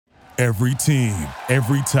Every team,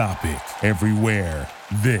 every topic, everywhere.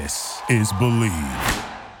 This is Believe.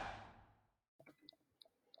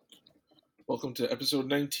 Welcome to episode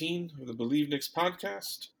 19 of the Believe Knicks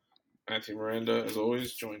podcast. Anthony Miranda, as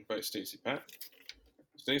always, joined by Stacey Pat.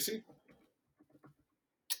 Stacey,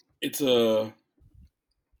 it's a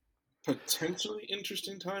potentially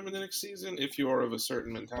interesting time in the Knicks season if you are of a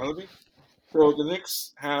certain mentality. So the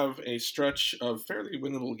Knicks have a stretch of fairly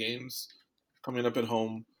winnable games coming up at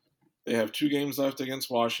home. They have 2 games left against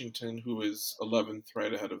Washington, who is 11th,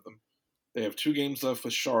 right ahead of them. They have 2 games left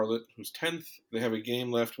with Charlotte, who's 10th. They have a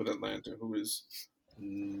game left with Atlanta, who is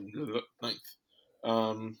 9th.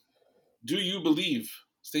 Do you believe,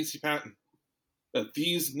 Stacey Patton, that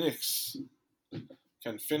these Knicks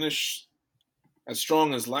can finish as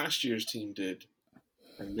strong as last year's team did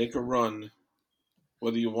and make a run,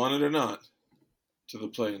 whether you want it or not, to the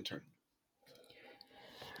play-in tournament?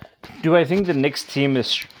 Do I think the Knicks team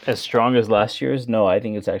is as strong as last year's? No, I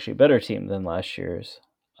think it's actually a better team than last year's.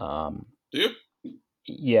 Do you?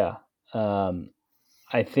 Yeah.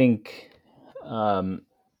 I think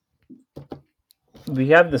we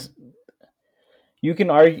have this. You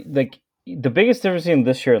can argue, like, the biggest difference in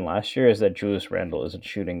this year and last year is that Julius Randle isn't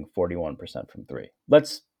shooting 41% from three.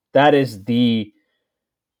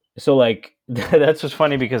 So, like, that's what's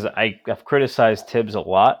funny because I've criticized Tibbs a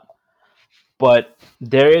lot, but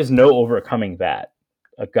there is no overcoming that.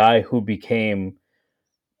 A guy who became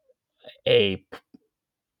a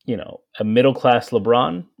middle-class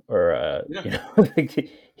LeBron, or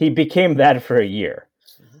he became that for a year.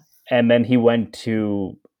 Mm-hmm. And then he went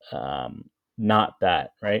to not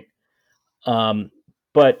that, right?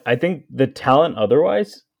 But I think the talent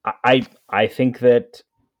otherwise, I think that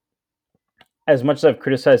as much as I've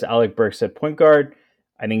criticized Alec Burks at point guard,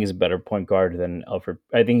 I think he's a better point guard than Elfrid.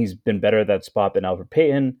 I think he's been better at that spot than Elfrid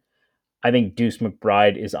Payton. I think Deuce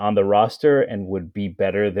McBride is on the roster and would be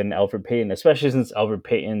better than Elfrid Payton, especially since Elfrid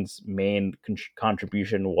Payton's main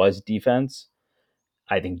contribution was defense.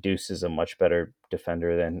 I think Deuce is a much better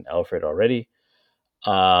defender than Elfrid already.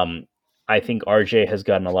 I think RJ has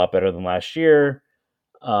gotten a lot better than last year.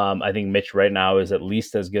 I think Mitch right now is at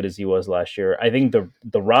least as good as he was last year. I think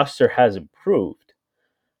the roster has improved.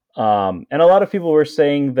 And a lot of people were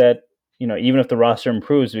saying that, even if the roster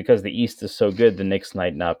improves because the East is so good, the Knicks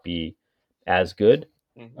might not be as good.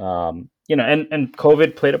 Mm-hmm. And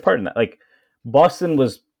COVID played a part in that. Like, Boston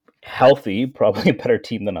was healthy, probably a better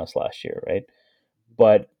team than us last year, right?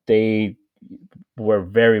 But they were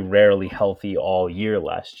very rarely healthy all year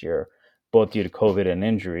last year, both due to COVID and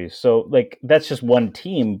injuries. So, like, that's just one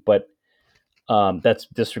team, but that's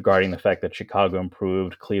disregarding the fact that Chicago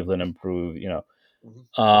improved, Cleveland improved,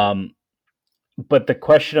 Mm-hmm. But the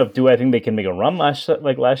question of, do I think they can make a run last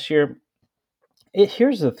year?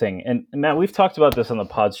 Here's the thing, and Matt, we've talked about this on the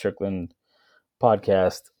Pod Strickland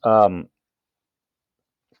podcast. I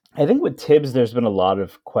think with Tibbs, there's been a lot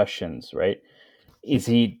of questions, right? Is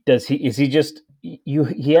he just he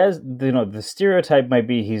has, the stereotype might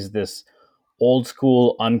be he's this old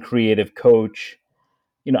school uncreative coach.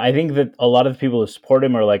 I think that a lot of the people who support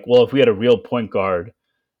him are like, well, if we had a real point guard,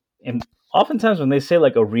 and oftentimes when they say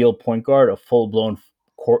like a real point guard, a full blown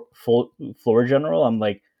full floor general, I'm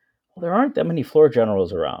like, well, there aren't that many floor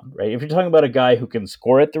generals around, right? If you're talking about a guy who can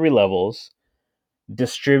score at 3 levels,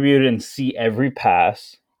 distribute and see every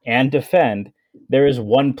pass, and defend, there is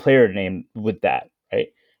one player named with that,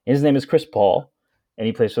 right? His name is Chris Paul, and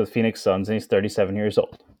he plays for the Phoenix Suns, and he's 37 years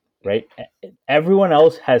old, right? Everyone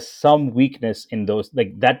else has some weakness in those.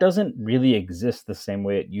 Like, that doesn't really exist the same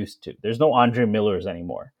way it used to. There's no Andre Millers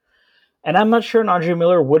anymore. And I'm not sure an Andre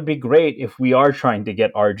Miller would be great if we are trying to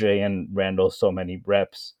get RJ and Randall so many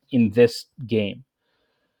reps in this game.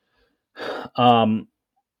 But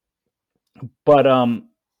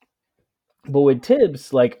with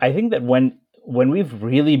Tibbs, like, I think that when we've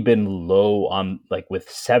really been low on, like, with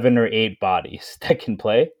 7 or 8 bodies that can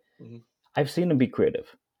play, Mm-hmm. I've seen him be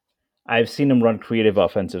creative. I've seen him run creative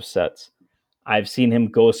offensive sets. I've seen him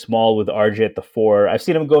go small with RJ at the 4. I've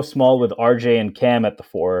seen him go small with RJ and Cam at the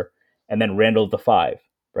 4, and then Randall at the 5,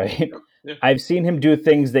 right? Yeah. I've seen him do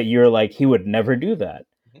things that you're like, he would never do that.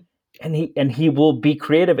 Mm-hmm. And he will be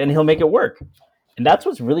creative and he'll make it work. And that's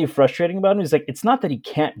what's really frustrating about him. Is like, it's not that he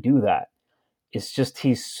can't do that. It's just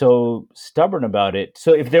he's so stubborn about it.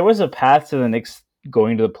 So if there was a path to the Knicks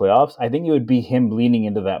going to the playoffs, I think it would be him leaning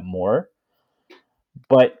into that more.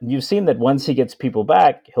 But you've seen that once he gets people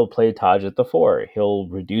back, he'll play Taj at the 4. He'll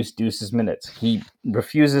reduce Deuce's minutes. He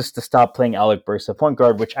refuses to stop playing Alec Burks at point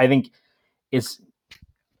guard, which I think is,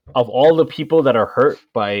 of all the people that are hurt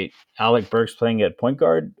by Alec Burks playing at point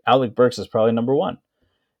guard, Alec Burks is probably number 1.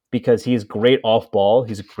 because he's great off ball.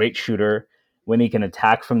 He's a great shooter. When he can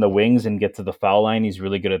attack from the wings and get to the foul line, he's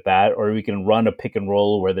really good at that. Or we can run a pick and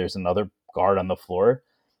roll where there's another guard on the floor.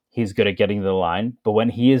 He's good at getting to the line. But when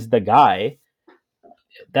he is the guy,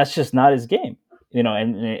 that's just not his game.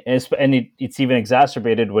 It's even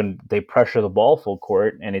exacerbated when they pressure the ball full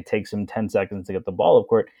court and it takes him 10 seconds to get the ball up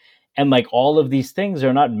court. And like all of these things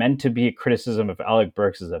are not meant to be a criticism of Alec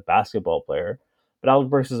Burks as a basketball player, but Alec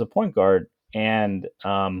Burks is a point guard. And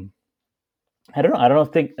I don't know. I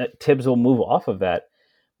don't think that Tibbs will move off of that,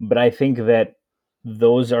 but I think that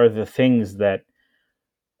those are the things that,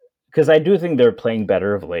 because I do think they're playing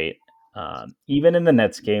better of late. Even in the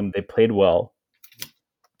Nets game, they played well.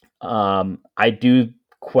 I do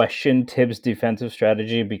question Tibbs' defensive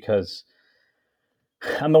strategy because,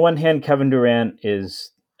 on the one hand, Kevin Durant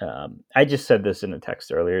is. I just said this in a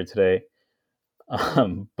text earlier today,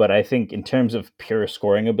 but I think in terms of pure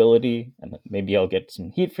scoring ability, and maybe I'll get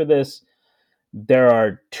some heat for this, there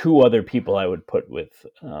are two other people I would put with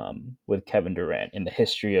Kevin Durant in the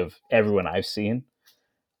history of everyone I've seen,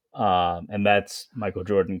 and that's Michael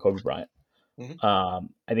Jordan, Kobe Bryant. Mhm.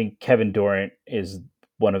 I think Kevin Durant is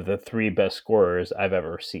one of the three best scorers I've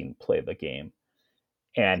ever seen play the game,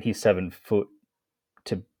 and he's 7 foot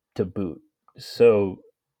to boot. So,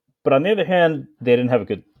 but on the other hand, they didn't have a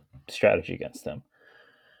good strategy against him,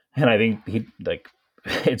 and I think he like.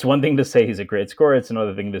 It's one thing to say he's a great scorer. It's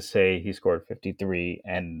another thing to say he scored 53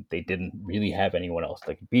 and they didn't really have anyone else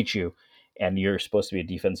that could beat you, and you're supposed to be a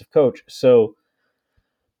defensive coach. So,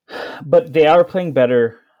 but they are playing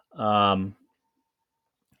better, and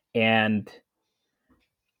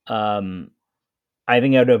I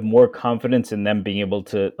think I'd have more confidence in them being able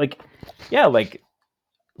to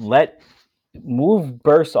let move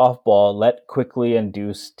Burst off ball, let Quickly and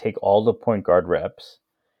Deuce take all the point guard reps,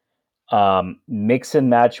 mix and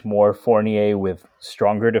match more Fournier with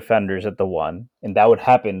stronger defenders at the one, and that would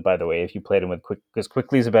happen, by the way, if you played him with because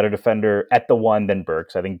Quickly's a better defender at the one than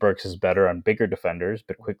Burks. I think Burks is better on bigger defenders,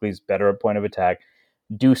 but Quickly's better at point of attack.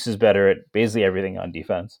 Deuce is better at basically everything on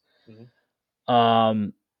defense. Mm-hmm.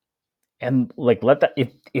 And like let that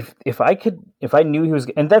if I knew he was,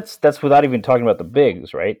 and that's without even talking about the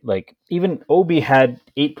bigs, right? Like even Obi had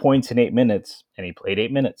 8 points in 8 minutes, and he played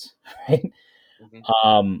 8 minutes, right?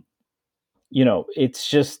 Mm-hmm. It's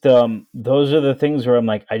just those are the things where I'm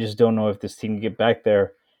like, I just don't know if this team can get back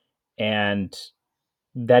there, and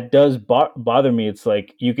that does bother me. It's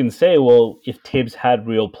like you can say, well, if Tibbs had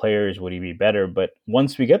real players, would he be better? But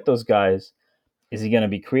once we get those guys, is he going to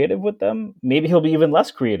be creative with them? Maybe he'll be even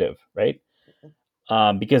less creative, right?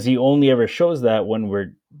 Because he only ever shows that when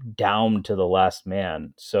we're down to the last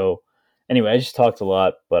man. So anyway, I just talked a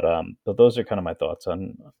lot, but those are kind of my thoughts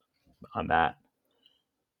on that.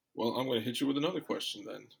 Well, I'm going to hit you with another question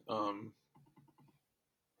then.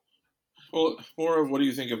 Well, more of what do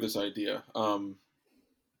you think of this idea?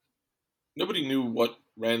 Nobody knew what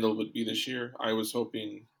Randall would be this year. I was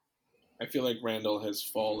hoping. I feel like Randall has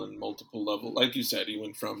fallen multiple levels. Like you said, he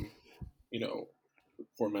went from,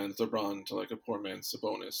 poor man's LeBron to like a poor man's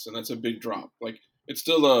Sabonis, and that's a big drop. Like it's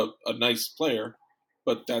still a nice player,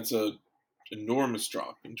 but that's a enormous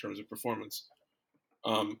drop in terms of performance.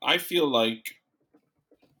 I feel like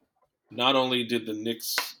not only did the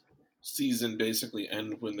Knicks season basically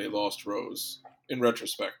end when they lost Rose, in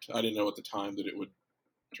retrospect, I didn't know at the time that it would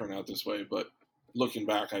turn out this way, but looking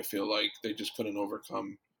back, I feel like they just couldn't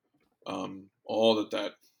overcome all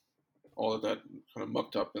that kind of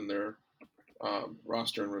mucked up in their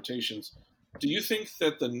roster and rotations. Do you think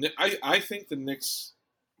that I think the Knicks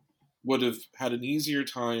would have had an easier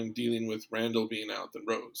time dealing with Randall being out than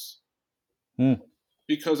Rose?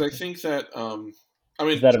 Because I think that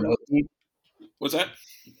is that an Obi? What's that?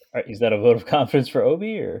 Is that a vote of confidence for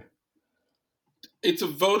Obi, or it's a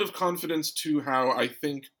vote of confidence to how I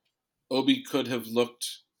think Obi could have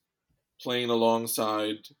looked playing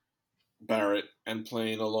alongside Barrett and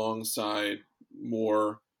playing alongside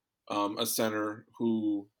more a center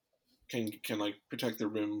who can like protect the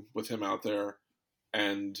rim with him out there,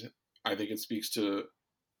 and I think it speaks to.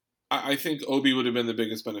 I think Obi would have been the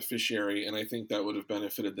biggest beneficiary, and I think that would have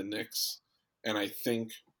benefited the Knicks. And I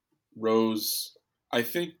think Rose. I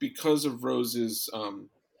think because of Rose's.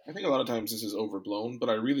 I think a lot of times this is overblown, but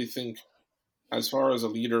I really think, as far as a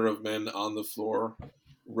leader of men on the floor,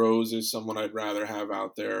 Rose is someone I'd rather have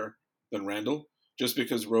out there than Randall, just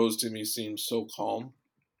because Rose to me seems so calm,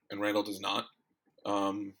 and Randall does not.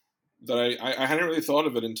 That I hadn't really thought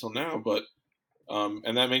of it until now, but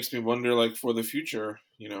and that makes me wonder, like for the future,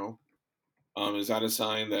 is that a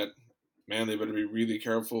sign that, man, they better be really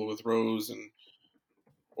careful with Rose,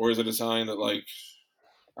 or is it a sign that like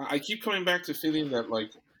I keep coming back to feeling that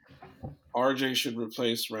like RJ should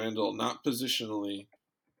replace Randall, not positionally,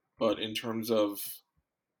 but in terms of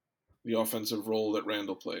the offensive role that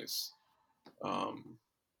Randall plays. Um,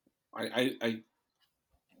 I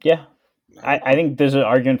Yeah, don't I know. think there's an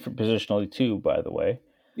argument for positionally too. By the way,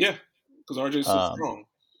 Yeah, because RJ's so strong.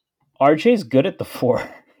 RJ's good at the four.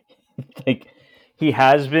 Like he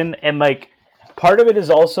has been, and like part of it is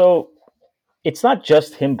also it's not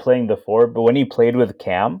just him playing the four, but when he played with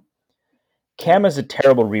Cam is a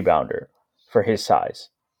terrible rebounder for his size.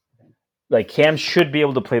 Like Cam should be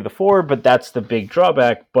able to play the four, but that's the big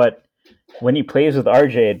drawback. But when he plays with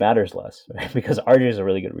RJ, it matters less, right? Because RJ is a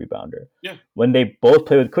really good rebounder. Yeah. When they both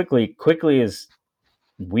play with Quickly is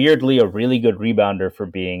weirdly a really good rebounder for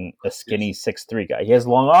being a skinny 6'3" guy. He has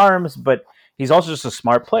long arms, but he's also just a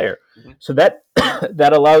smart player. Mhm. So that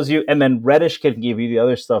that allows you, and then Reddish can give you the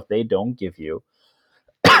other stuff they don't give you,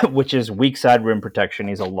 which is weak side rim protection.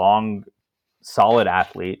 He's a long, solid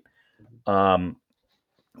athlete.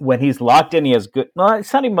 When he's locked in, he has good. No,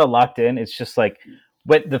 it's not even about locked in. It's just like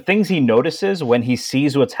when the things he notices when he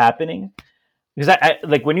sees what's happening. Because I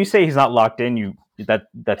like when you say he's not locked in,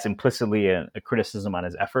 that's implicitly a criticism on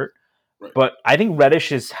his effort. Right. But I think Reddish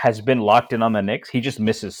has been locked in on the Knicks. He just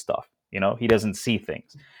misses stuff. He doesn't see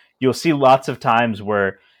things. You'll see lots of times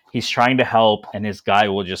where he's trying to help and his guy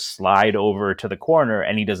will just slide over to the corner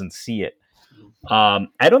and he doesn't see it. I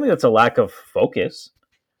don't think that's a lack of focus.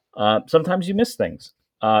 Sometimes you miss things.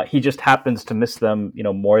 He just happens to miss them,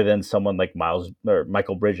 more than someone like Miles or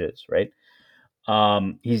Michael Bridges, right?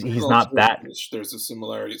 He's not that. There's a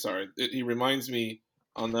similarity. Sorry, he reminds me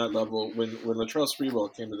on that level when Latrell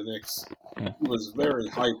Sprewell came to the Knicks. He was very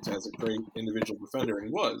hyped as a great individual defender, and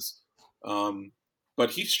he was.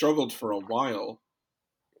 But he struggled for a while,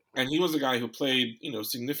 and he was a guy who played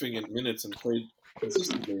significant minutes and played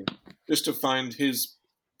consistently just to find his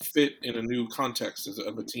fit in a new context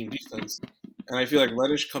of a team defense. And I feel like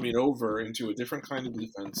Reddish coming over into a different kind of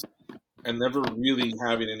defense and never really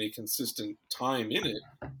having any consistent time in it,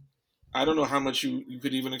 I don't know how much you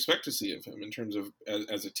could even expect to see of him in terms of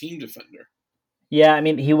as a team defender. Yeah, I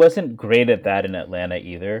mean, he wasn't great at that in Atlanta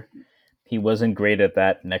either. He wasn't great at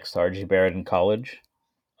that next to RJ Barrett in college.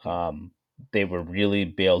 They were really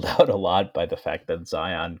bailed out a lot by the fact that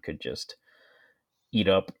Zion could just eat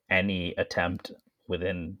up any attempt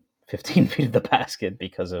within 15 feet of the basket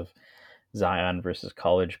because of Zion versus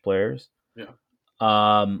college players. Yeah.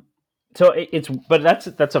 So but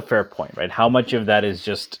that's a fair point, right? How much of that is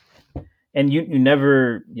just, and you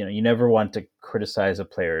never want to criticize a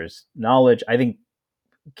player's knowledge. I think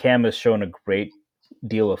Cam has shown a great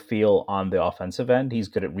deal of feel on the offensive end. He's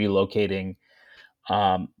good at relocating.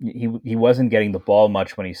 He wasn't getting the ball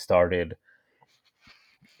much when he started,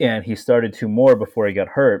 and he started to more before he got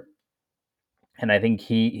hurt. And I think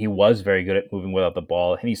he was very good at moving without the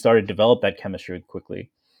ball, and he started to develop that chemistry quickly.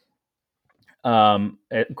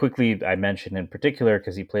 Quickly, I mentioned in particular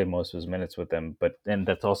because he played most of his minutes with them, and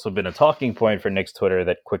that's also been a talking point for Knicks Twitter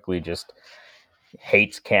that Quickly just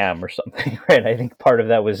hates Cam or something, right? I think part of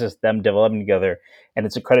that was just them developing together, and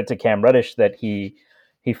it's a credit to Cam Reddish that he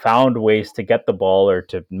found ways to get the ball or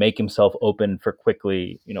to make himself open for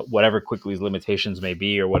Quickly, whatever Quickly's limitations may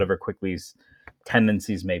be or whatever Quickly's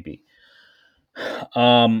tendencies may be.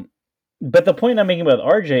 But the point I'm making about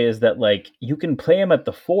RJ is that like you can play him at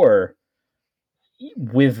the four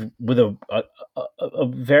with a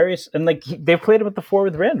various, and like they've played him at the four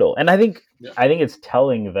with Randall, and I think it's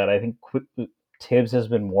telling that I think Tibbs has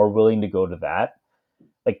been more willing to go to that.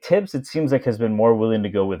 Like Tibbs, it seems like has been more willing to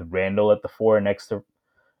go with Randall at the four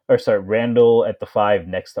Randall at the five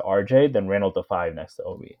next to RJ than Randall at the five next to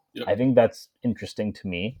Obi. Yep. I think that's interesting to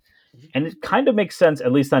me. And it kind of makes sense,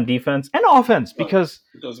 at least on defense and offense, because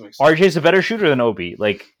RJ's a better shooter than Obi.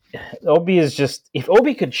 Like, Obi is just, if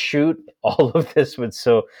Obi could shoot, all of this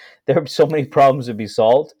there are so many problems to be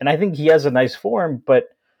solved. And I think he has a nice form,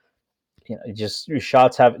 but just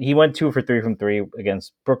shots he went 2 for 3 from 3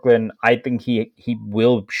 against Brooklyn. I think he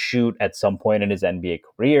will shoot at some point in his NBA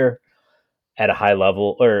career at a high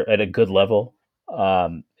level or at a good level.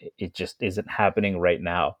 It just isn't happening right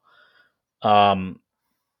now.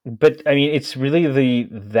 But I mean, it's really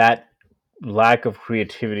that lack of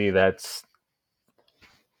creativity that's,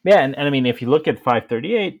 and I mean, if you look at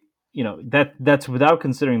 538, that's without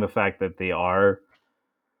considering the fact that they are,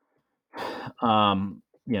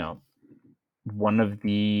 they're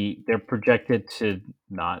projected to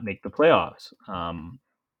not make the playoffs.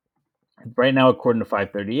 Right now, according to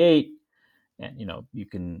 538, and you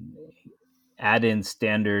can add in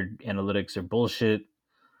standard analytics or bullshit.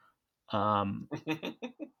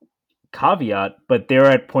 Caveat, but they're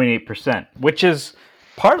at 0.8%, which is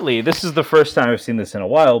partly, this is the first time I've seen this in a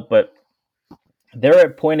while, but They're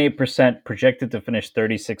at 0.8% projected to finish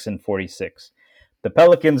 36 and 46. The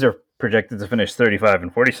Pelicans are projected to finish 35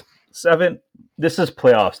 and 47. This is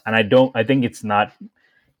playoffs, and I think it's not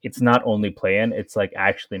only play-in, it's like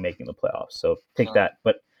actually making the playoffs. So take that.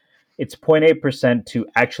 But it's 0.8% to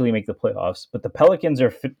actually make the playoffs. But the Pelicans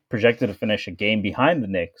are projected to finish a game behind the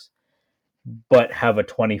Knicks, but have a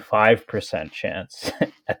 25% chance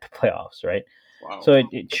at the playoffs, right? Wow. So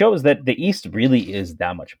it shows that the East really is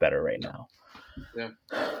that much better right now. Yeah.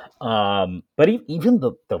 But even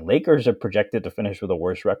the Lakers are projected to finish with a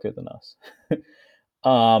worse record than us.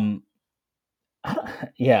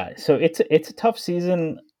 Yeah, so it's a tough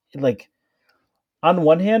season. Like, on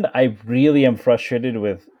one hand, I really am frustrated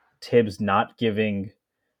with Tibbs not giving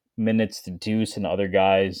minutes to Deuce and other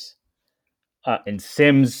guys. And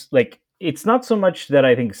Sims, like, it's not so much that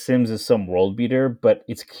I think Sims is some world beater, but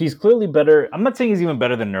he's clearly better. I'm not saying he's even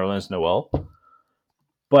better than Nerlens Noel,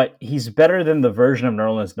 but he's better than the version of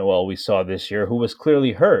Nerlens Noel we saw this year, who was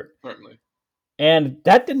clearly hurt. Certainly. And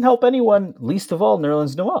that didn't help anyone, least of all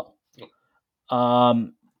Nerlens Noel. Yep.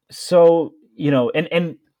 So,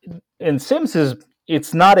 and Sims is,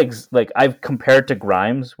 it's not like I've compared to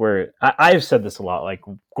Grimes, where I've said this a lot. Like,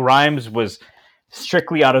 Grimes was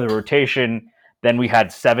strictly out of the rotation. Then we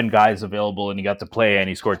had 7 guys available, and he got to play, and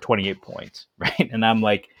he scored 28 points, right? And I'm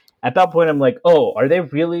like, at that point, I'm like, oh, are they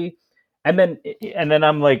really? And then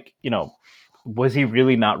I'm like, was he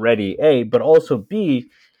really not ready? A, but also B,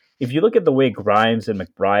 if you look at the way Grimes and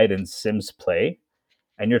McBride and Sims play,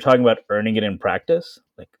 and you're talking about earning it in practice,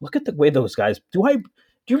 like, look at the way those guys. Do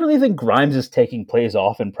you really think Grimes is taking plays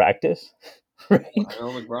off in practice? Right? I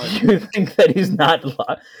don't think Grimes. Do you think that he's not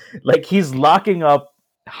like he's locking up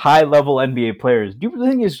high level NBA players? Do you really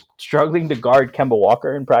think he's struggling to guard Kemba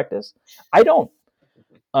Walker in practice? I don't.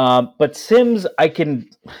 But Sims, I can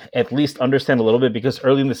at least understand a little bit, because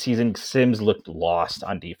early in the season, Sims looked lost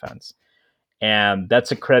on defense, and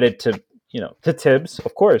that's a credit to Tibbs,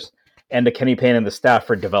 of course, and to Kenny Payne and the staff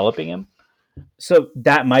for developing him. So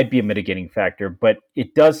that might be a mitigating factor, but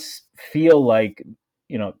it does feel like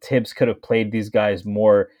Tibbs could have played these guys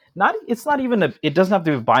more. It's not even it doesn't have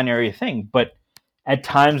to be a binary thing, but at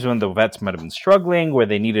times when the vets might have been struggling, where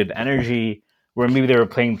they needed energy, where maybe they were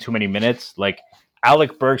playing too many minutes, like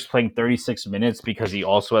Alec Burks playing 36 minutes because he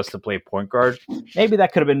also has to play point guard, maybe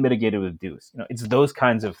that could have been mitigated with Deuce. It's those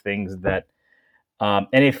kinds of things that, and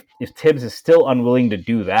if Tibbs is still unwilling to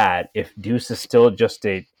do that, if Deuce is still just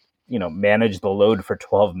a manage the load for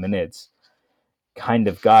 12 minutes kind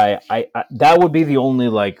of guy, I that would be the only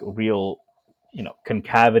like real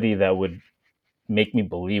concavity that would make me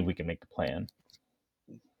believe we can make the plan.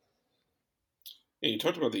 Yeah, you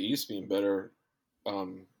talked about the East being better.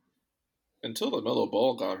 Until LaMelo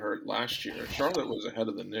Ball got hurt last year, Charlotte was ahead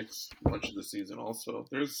of the Knicks much of the season. Also,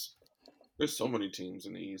 there's so many teams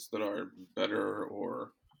in the East that are better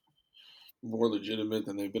or more legitimate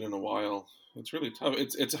than they've been in a while. It's really tough.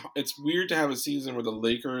 It's weird to have a season where the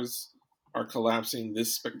Lakers are collapsing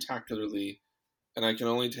this spectacularly, and I can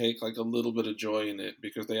only take like a little bit of joy in it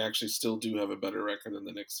because they actually still do have a better record than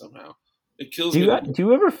the Knicks somehow. It kills me. Do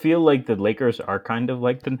you ever feel like the Lakers are kind of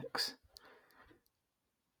like the Knicks?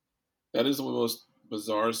 That is the most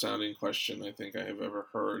bizarre sounding question I think I have ever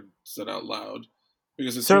heard said out loud.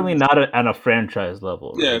 Because it's certainly not on a franchise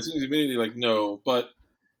level. Yeah, right? it seems immediately like no, but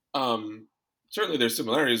certainly there's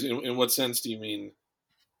similarities. In what sense do you mean?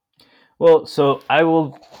 Well, so I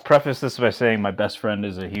will preface this by saying my best friend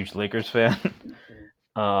is a huge Lakers fan,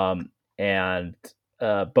 and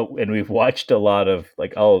we've watched a lot of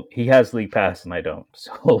he has League Pass and I don't,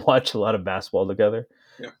 so we'll watch a lot of basketball together,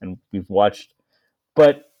 and we've watched,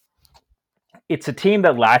 but it's a team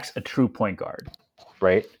that lacks a true point guard,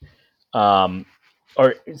 right?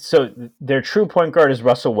 Or so their true point guard is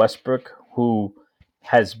Russell Westbrook, who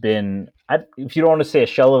has been, if you don't want to say a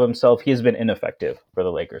shell of himself, he has been ineffective for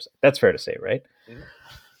the Lakers. That's fair to say, right?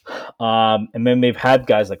 Mm-hmm. And then they've had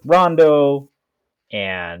guys like Rondo,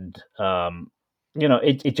 and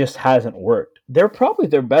it just hasn't worked. They're probably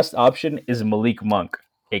their best option is Malik Monk,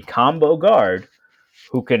 a combo guard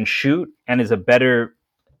who can shoot and is a better.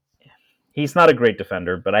 He's not a great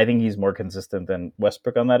defender, but I think he's more consistent than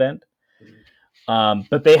Westbrook on that end.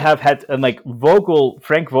 But they have had, and like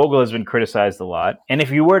Frank Vogel has been criticized a lot. And if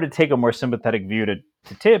you were to take a more sympathetic view to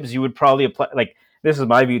Tibbs, you would probably apply, like, this is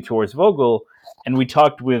my view towards Vogel. And we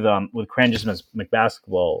talked with Cranges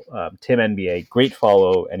McBasketball, Tim NBA, great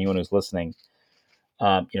follow, anyone who's listening.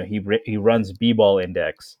 He runs B-Ball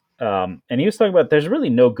Index. And he was talking about there's really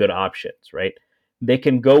no good options, right? They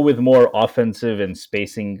can go with more offensive and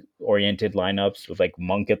spacing oriented lineups with like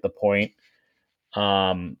Monk at the point.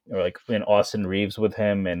 or like in Austin Reeves with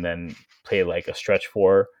him, and then play like a stretch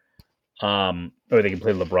four. Or they can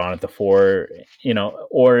play LeBron at the four,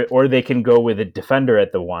 or they can go with a defender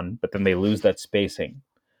at the one, but then they lose that spacing.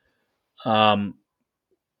 And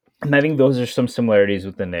I think those are some similarities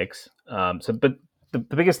with the Knicks. But the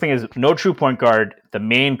biggest thing is no true point guard. The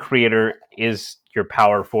main creator is your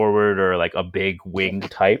power forward or like a big wing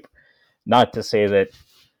type. Not to say that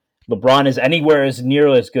LeBron is anywhere as near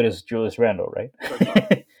as good as Julius Randle, right?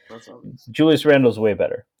 That's Julius Randle's way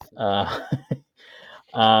better.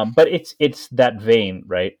 But it's that vein,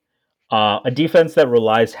 right? A defense that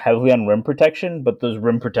relies heavily on rim protection, but those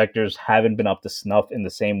rim protectors haven't been up to snuff in the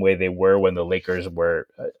same way they were when the Lakers were,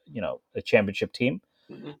 a championship team.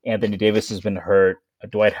 Mm-hmm. Anthony Davis has been hurt.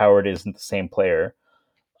 Dwight Howard isn't the same player.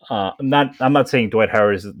 I'm not saying Dwight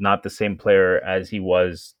Howard is not the same player as he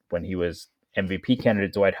was when he was MVP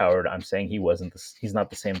candidate Dwight Howard. I'm saying he's not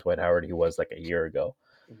the same Dwight Howard he was like a year ago,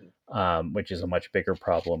 which is a much bigger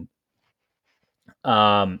problem.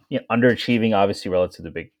 Underachieving obviously relative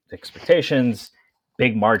to big expectations,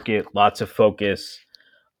 big market, lots of focus.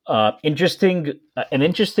 An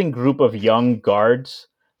interesting group of young guards.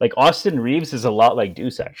 Like Austin Reeves is a lot like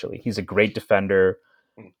Deuce, actually. He's a great defender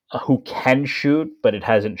who can shoot, but it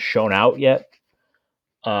hasn't shown out yet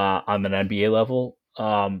on an NBA level.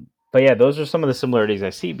 But yeah, those are some of the similarities I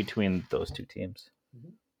see between those two teams.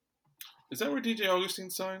 Is that where DJ Augustine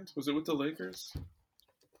signed? Was it with the Lakers?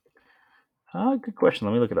 Good question.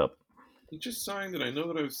 Let me look it up. He just signed, and I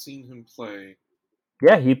know that I've seen him play.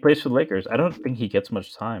 Yeah, he plays for the Lakers. I don't think he gets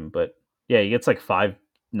much time, but yeah, he gets like 5-9.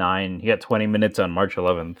 He got 20 minutes on March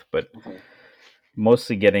 11th, but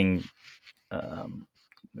mostly getting,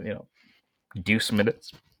 deuce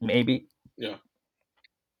minutes, maybe. Yeah.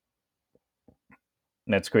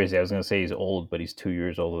 That's crazy. I was going to say he's old, but he's 2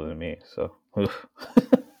 years older than me, so.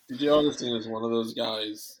 DJ Augustine is one of those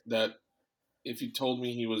guys that if you told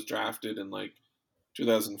me he was drafted in like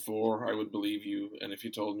 2004, I would believe you. And if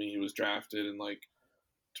you told me he was drafted in like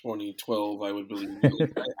 2012, I would believe you.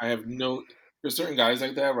 Like, I have there's certain guys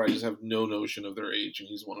like that where I just have no notion of their age, and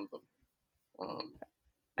he's one of them.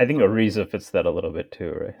 I think Ariza fits that a little bit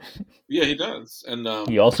too, right? Yeah, he does. And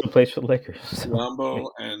he also plays for the Lakers. So.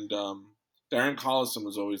 Lambo and Darren Collison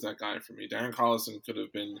was always that guy for me. Darren Collison could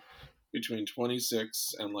have been between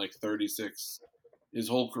 26 and like 36 his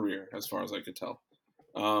whole career, as far as I could tell.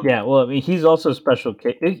 Yeah, well, I mean, he's also a special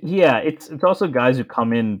case. Yeah, it's also guys who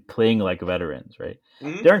come in playing like veterans, right?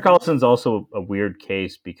 Mm-hmm. Darren Collison's also a weird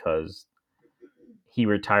case because he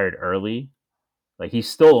retired early. Like, he's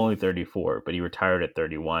still only 34, but he retired at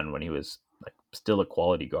 31 when he was like still a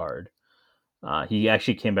quality guard. He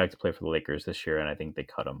actually came back to play for the Lakers this year, and I think they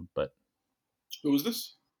cut him. But who was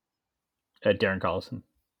this? Darren Collison.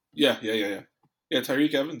 Yeah. Yeah,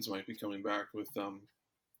 Tyreke Evans might be coming back with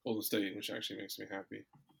Golden State, which actually makes me happy.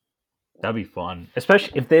 That'd be fun.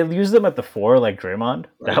 Especially if they use them at the 4 like Draymond.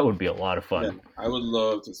 Right. That would be a lot of fun. Yeah, I would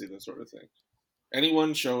love to see that sort of thing.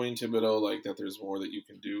 Anyone showing Thibodeau like that there's more that you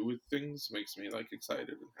can do with things makes me like excited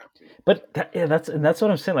and happy. But that's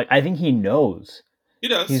what I'm saying. Like, I think he knows. He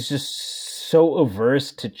does. He's just so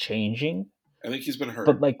averse to changing. I think he's been hurt.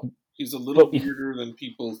 But like, he's a little weirder than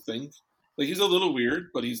people think. Like, he's a little weird,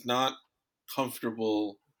 but he's not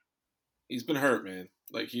comfortable. He's been hurt, man.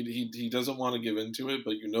 Like, he doesn't want to give into it,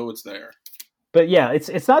 but you know it's there. But yeah,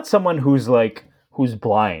 it's not someone who's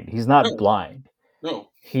blind. He's not blind. No.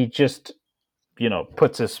 He just,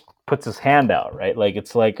 puts his hand out, right? Like,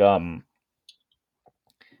 it's like yeah,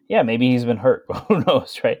 maybe he's been hurt. Who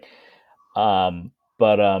knows, right?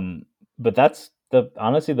 But that's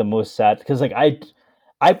honestly the most sad, because like I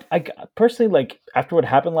personally, like, after what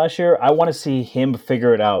happened last year, I want to see him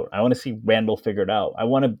figure it out. I want to see Randall figure it out. I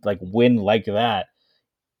want to like win like that,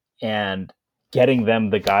 and getting them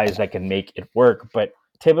the guys that can make it work. But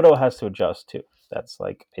Thibodeau has to adjust too. That's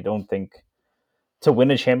like, I don't think to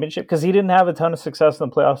win a championship, because he didn't have a ton of success in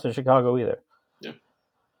the playoffs in Chicago either. Yeah.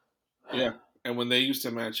 Yeah. And when they used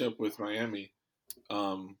to match up with Miami,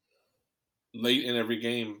 late in every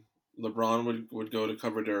game, LeBron would go to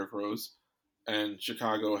cover Derrick Rose, and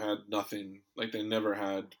Chicago had nothing. Like, they never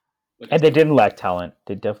had. Like, and they didn't lack talent.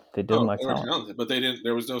 They didn't lack talent. Talented, but they didn't.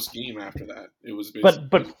 There was no scheme after that. It was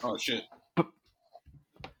basically, oh shit.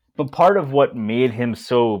 But part of what made him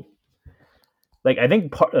so, like, I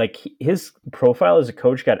think his profile as a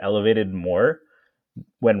coach got elevated more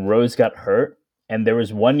when Rose got hurt, and there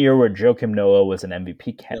was one year where Joakim Noah was an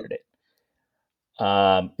MVP candidate.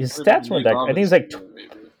 His stats weren't that. I think it's like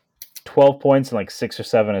 12 points and like 6 or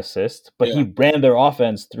 7 assists, but he ran their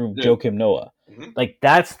offense through Joakim Noah. Mm-hmm. Like,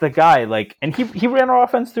 that's the guy. Like, and he ran our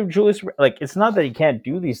offense through Julius. Like, it's not that he can't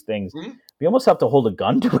do these things, we almost have to hold a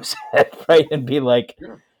gun to his head, right, and be like,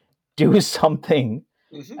 do something,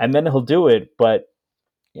 and then he'll do it. But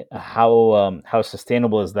how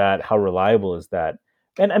sustainable is that? How reliable is that?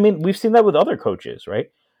 And I mean, we've seen that with other coaches,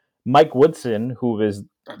 right? Mike Woodson, who is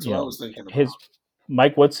That's what I was thinking about.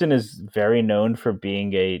 Mike Woodson is very known for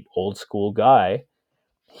being a old school guy.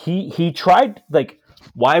 He tried, like,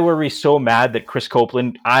 why were we so mad that Chris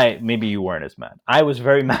Copeland? Maybe you weren't as mad. I was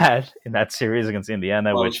very mad in that series against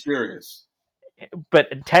Indiana. I was furious.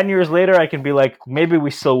 But 10 years later, I can be like, maybe we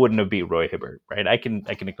still wouldn't have beat Roy Hibbert, right? I can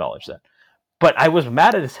acknowledge that. But I was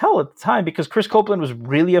mad as hell at the time because Chris Copeland was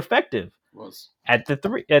really effective. At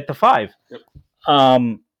the 5. Yep.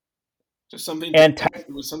 Just something. It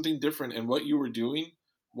was something different, and what you were doing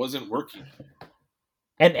wasn't working.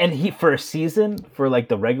 And he, for a season, for like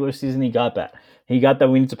the regular season, he got that. He got that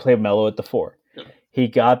we need to play Melo at the 4. Yep. He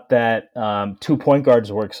got that 2 point guards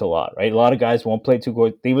works a lot, right? A lot of guys won't play 2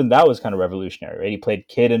 guards. Even that was kind of revolutionary, right? He played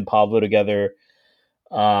Kidd and Pablo together.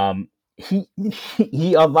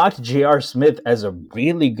 He unlocked J.R. Smith as a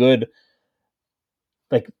really good,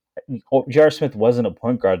 like, J.R. Smith wasn't a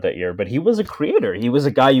point guard that year, but he was a creator. He was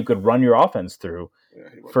a guy you could run your offense through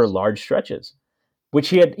for large stretches, which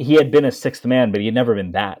he had been a 6th man, but he had never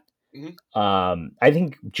been that. I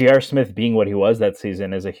think J.R. Smith being what he was that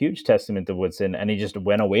season is a huge testament to Woodson, and he just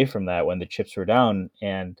went away from that when the chips were down,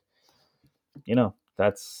 and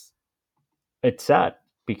it's sad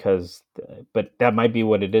because, but that might be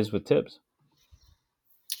what it is with Tibbs.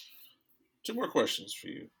 2 more questions for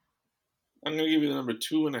you. I'm going to give you the number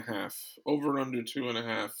 2.5. Over under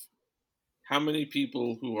 2.5. How many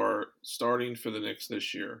people who are starting for the Knicks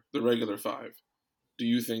this year, the regular 5, do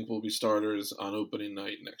you think will be starters on opening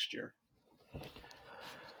night next year?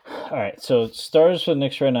 All right. So starters for the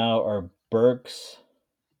Knicks right now are Burks,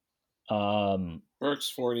 Fournier,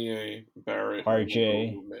 Barrett,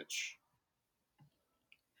 RJ, Mitch.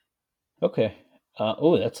 Okay.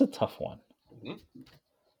 That's a tough one.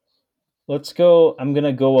 Let's go. I'm going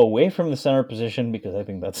to go away from the center position because I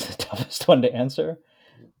think that's the toughest one to answer.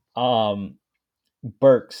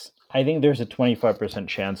 Burks. I think there's a 25%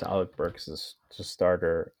 chance Alec Burks is a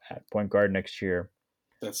starter at point guard next year.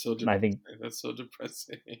 That's so depressing. That's so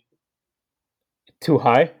depressing. Too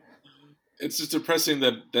high? It's just depressing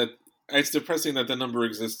that the number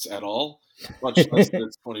exists at all, much less than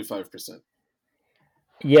it's 25%.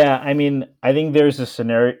 Yeah, I mean, I think there's a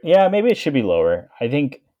scenario. Yeah, maybe it should be lower. I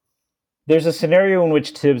think there's a scenario in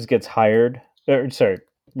which Tibbs gets hired. Where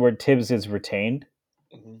Tibbs is retained.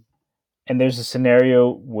 And there's a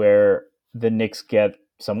scenario where the Knicks get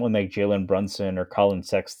someone like Jalen Brunson or Colin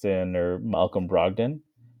Sexton or Malcolm Brogdon.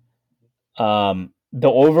 The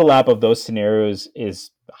overlap of those scenarios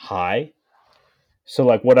is high. So,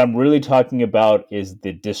 like, what I'm really talking about is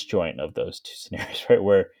the disjoint of those 2 scenarios, right?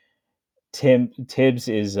 Where Tibbs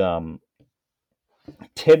is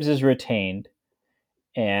retained,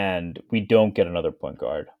 and we don't get another point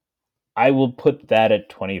guard. I will put that at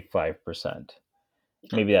 25%.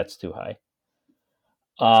 Maybe that's too high.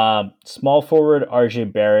 Small forward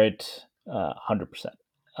RJ Barrett,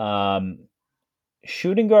 100%.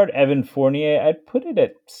 Shooting guard Evan Fournier, I'd put it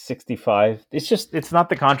at 65. It's not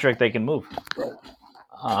the contract they can move.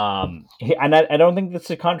 And I don't think that's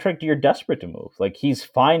a contract you're desperate to move. Like, he's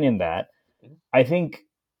fine in that. I think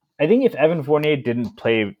if Evan Fournier didn't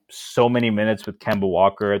play so many minutes with Kemba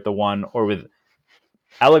Walker at the 1, or with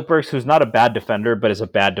Alec Burks, who's not a bad defender, but is a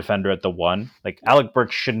bad defender at the 1, like, Alec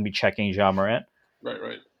Burks shouldn't be checking Ja Morant.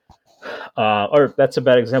 Right. Or that's a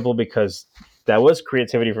bad example because that was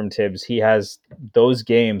creativity from Tibbs. He has those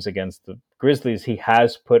games against the Grizzlies. He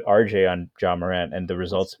has put RJ on Ja Morant, and the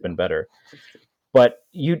results have been better. But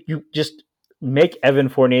you just make Evan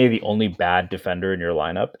Fournier the only bad defender in your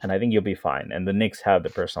lineup, and I think you'll be fine. And the Knicks have the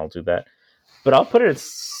personnel to do that. But I'll put it at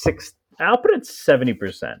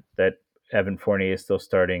 70% that Evan Fournier is still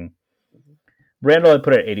starting. Randall, I'd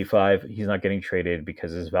put it at 85. He's not getting traded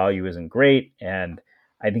because his value isn't great, and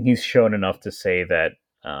I think he's shown enough to say that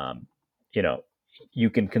you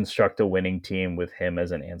can construct a winning team with him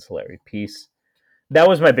as an ancillary piece. That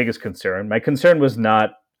was my biggest concern. My concern was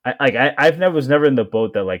not I was never in the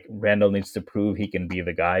boat that, like, Randall needs to prove he can be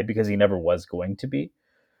the guy, because he never was going to be.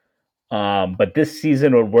 But this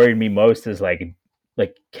season, what worried me most is like,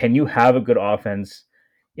 can you have a good offense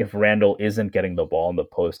if Randall isn't getting the ball in the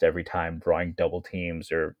post every time, drawing double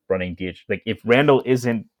teams or running DH? Like, if Randall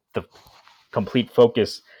isn't the complete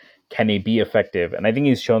focus, can he be effective? And I think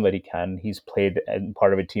he's shown that he can. He's played as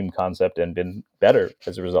part of a team concept and been better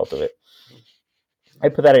as a result of it. I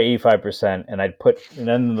put that at 85%, and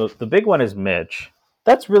then the big one is Mitch.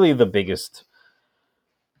 That's really the biggest.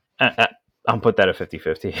 I'll put that at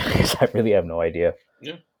 50-50 because I really have no idea.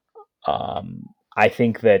 Yeah. I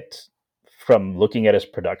think that from looking at his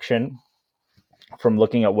production, from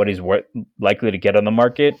looking at what he's likely to get on the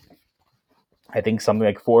market, I think something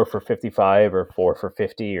like 4 for 55 or 4 for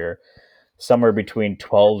 50 or somewhere between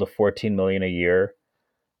 12 to 14 million a year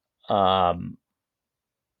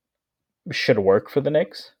should work for the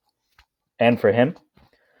Knicks and for him.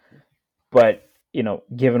 But,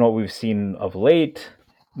 given what we've seen of late,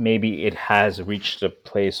 maybe it has reached a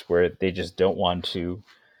place where they just don't want to,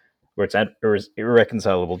 where it's at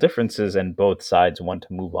irreconcilable differences and both sides want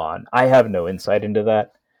to move on. I have no insight into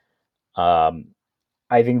that.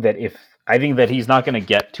 I think that he's not going to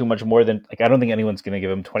get too much more than, I don't think anyone's going to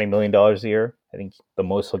give him $20 million a year. I think the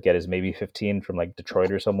most he'll get is maybe 15 from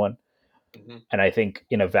Detroit or someone. Mm-hmm. And I think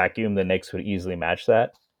in a vacuum, the Knicks would easily match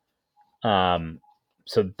that.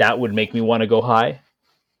 So that would make me want to go high.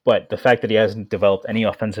 But the fact that he hasn't developed any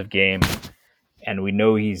offensive game, and we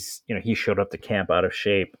know he showed up to camp out of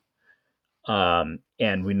shape. And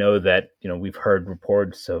we know that, we've heard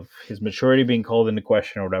reports of his maturity being called into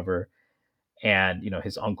question or whatever. And,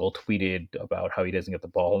 his uncle tweeted about how he doesn't get the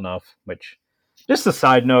ball enough, which, just a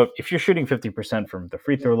side note, if you're shooting 50% from the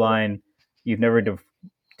free throw line, you've never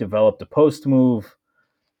developed a post move.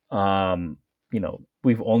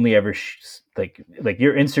 We've only ever like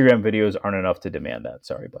your Instagram videos aren't enough to demand that.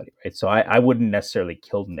 Sorry, buddy. Right. So I wouldn't necessarily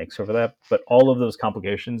kill the Knicks over that, but all of those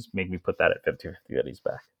complications make me put that at 50-50 that he's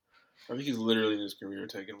back. I think he's literally in his career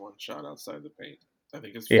taken one shot outside the paint. I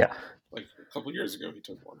think it's like a couple years ago he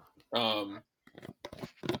took one.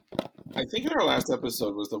 I think in our last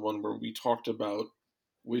episode was the one where we talked about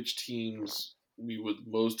which teams we would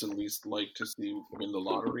most and least like to see win the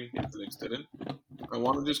lottery if the Knicks didn't. I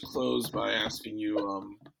want to just close by asking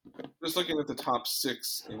you, just looking at the top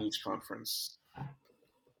 6 in each conference,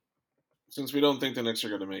 since we don't think the Knicks are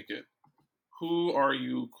going to make it, who are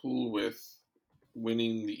you cool with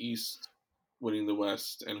winning the East, winning the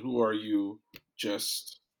West, and who are you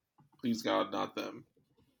just, please God, not them?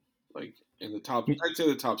 Like in the top, I'd say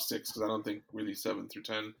the top 6, because I don't think really 7 through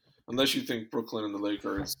 10, unless you think Brooklyn and the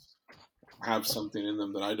Lakers have something in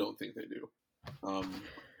them that I don't think they do.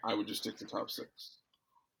 I would just stick to top 6.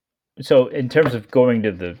 So in terms of going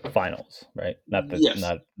to the finals, right? Not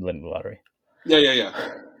winning the lottery. Yeah.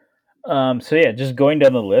 So yeah, just going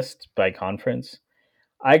down the list by conference.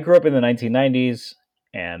 I grew up in the 1990s,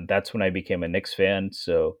 and that's when I became a Knicks fan.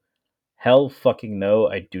 So hell fucking no,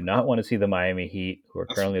 I do not want to see the Miami Heat, who are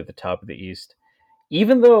currently at the top of the East.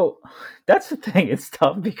 Even though, that's the thing, it's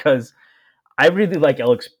tough because I really like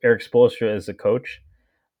Eric Spoelstra as a coach.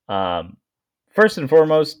 First and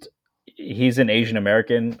foremost, he's an Asian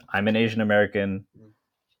American. I'm an Asian American.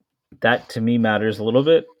 That to me matters a little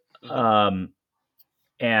bit. And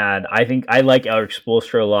I think I like Eric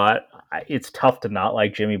Spoelstra a lot. It's tough to not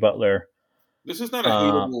like Jimmy Butler. This is not a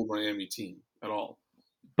hateable Miami team at all.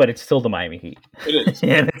 But it's still the Miami Heat. It is.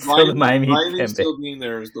 And it's still the Miami Heat. Miami still being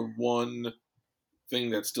there is the one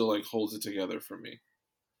thing that still holds it together for me.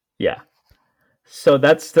 Yeah. So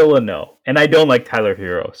that's still a no. And I don't like Tyler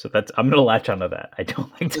Hero. So I'm going to latch onto that. I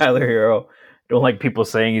don't like Tyler Hero. I don't like people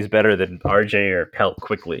saying he's better than RJ or Pelt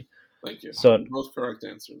quickly. Thank you. So most correct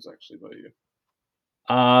answers actually by you.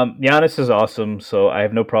 Giannis is awesome, so I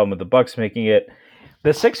have no problem with the Bucks making it.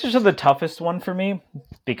 The Sixers are the toughest one for me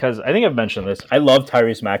because I think I've mentioned this. I love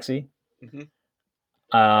Tyrese Maxey. Mm-hmm.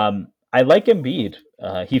 I like Embiid.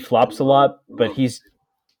 He flops a lot, but he's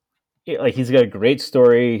got a great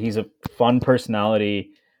story. He's a fun personality,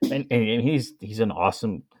 and he's an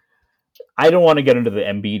awesome. I don't want to get into the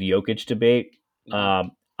Embiid Jokic debate.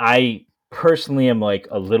 I personally am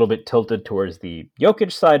a little bit tilted towards the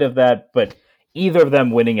Jokic side of that, but either of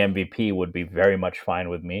them winning MVP would be very much fine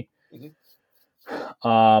with me. Mm-hmm.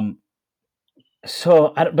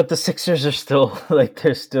 But the Sixers are still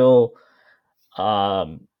they're still,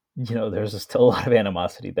 there's still a lot of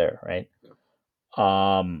animosity there, right?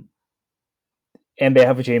 And they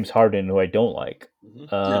have a James Harden who I don't like.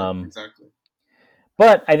 Mm-hmm. Exactly.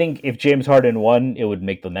 But I think if James Harden won, it would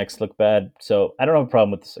make the Knicks look bad. So I don't have a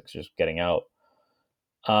problem with the Sixers getting out.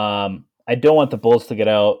 I don't want the Bulls to get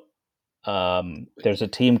out. There's a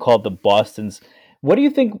team called the Boston's. What do you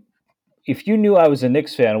think? If you knew I was a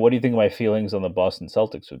Knicks fan, what do you think my feelings on the Boston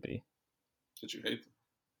Celtics would be? That you hate them.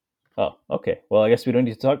 Oh, okay. Well, I guess we don't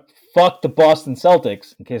need to talk. Fuck the Boston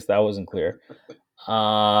Celtics, in case that wasn't clear.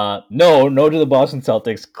 No to the Boston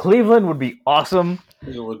Celtics. Cleveland would be awesome.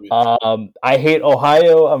 It would be. I hate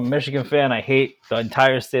Ohio. I'm a Michigan fan. I hate the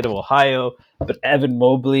entire state of Ohio. But Evan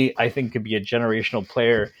Mobley, I think, could be a generational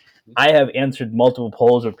player. I have answered multiple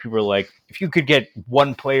polls where people are like, if you could get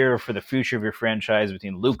one player for the future of your franchise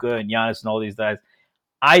between Luka and Giannis and all these guys,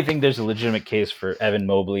 I think there's a legitimate case for Evan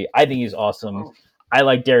Mobley. I think he's awesome. Oh, I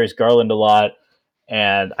like Darius Garland a lot.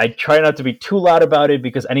 And I try not to be too loud about it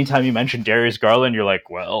because anytime you mention Darius Garland, you're like,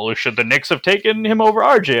 well, should the Knicks have taken him over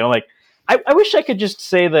RJ? And I'm like, I wish I could just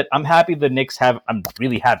say that I'm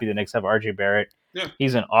really happy the Knicks have RJ Barrett. yeah.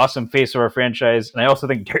 He's an awesome face of our franchise. And I also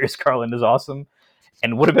think Darius Garland is awesome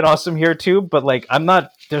and would have been awesome here too. But like,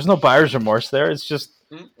 there's no buyer's remorse there. It's just,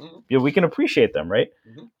 we can appreciate them, right?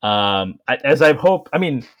 I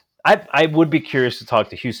would be curious to talk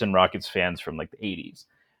to Houston Rockets fans from like the 80s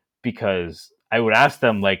because I would ask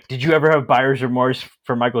them, like, did you ever have buyer's remorse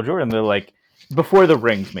for Michael Jordan? They're like, before the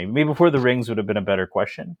rings, maybe before the rings would have been a better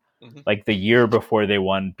question. Like the year before they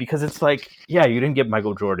won, because it's like, yeah, you didn't get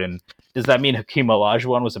Michael Jordan. Does that mean Hakeem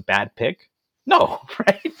Olajuwon was a bad pick? No,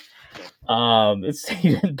 right?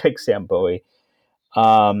 You didn't pick Sam Bowie.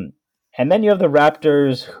 And then you have the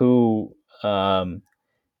Raptors who,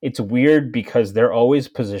 it's weird because they're always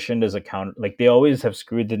positioned as a counter. Like they always have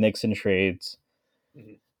screwed the Knicks in trades.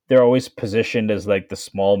 They're always positioned as like the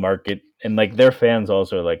small market, and like their fans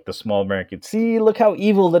also are like the small market. See, look how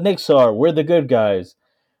evil the Knicks are. We're the good guys.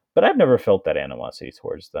 But I've never felt that animosity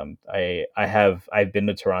towards them. I've been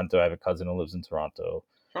to Toronto. I have a cousin who lives in Toronto.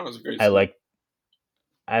 Toronto's a great city.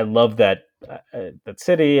 I love that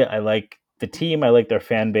city. I like the team. I like their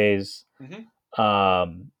fan base.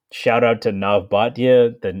 Shout out to Nav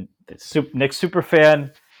Bhatia, the Knicks super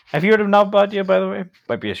fan. Have you heard of Nav Bhatia, by the way?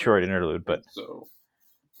 Might be a short interlude, but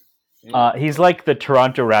he's like the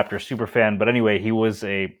Toronto Raptors super fan. But anyway, he was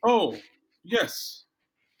a yes.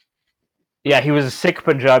 Yeah, he was a Sikh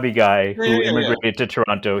Punjabi guy who immigrated to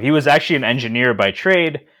Toronto. He was actually an engineer by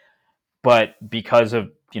trade, but because of,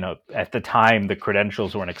 at the time the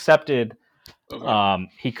credentials weren't accepted,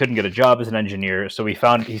 he couldn't get a job as an engineer. So he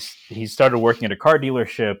started working at a car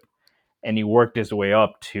dealership, and he worked his way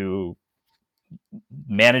up to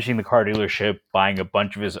managing the car dealership, buying a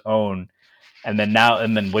bunch of his own, and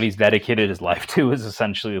then what he's dedicated his life to is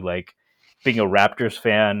essentially like being a Raptors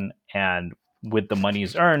fan, and with the money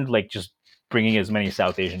he's earned, like just bringing as many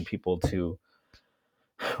South Asian people to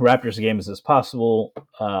Raptors games as possible,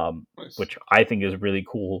 Nice. which I think is really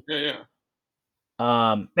cool. Yeah.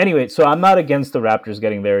 Anyway, so I'm not against the Raptors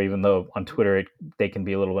getting there, even though on Twitter they can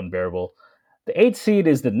be a little unbearable. The 8th seed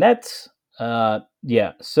is the Nets.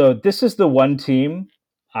 So this is the one team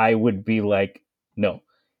I would be like, no,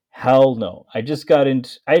 hell no. I just got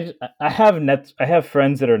into. I have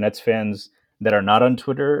friends that are Nets fans that are not on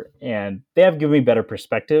Twitter, and they have given me better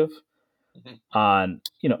perspective on,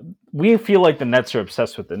 we feel like the Nets are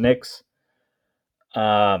obsessed with the Knicks.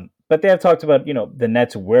 But they have talked about, the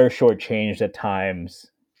Nets were shortchanged at times.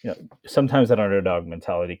 Sometimes that underdog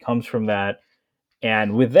mentality comes from that.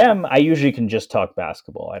 And with them, I usually can just talk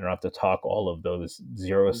basketball. I don't have to talk all of those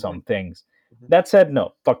zero-sum things. That said,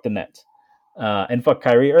 no, fuck the Nets. And fuck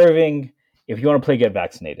Kyrie Irving. If you want to play, get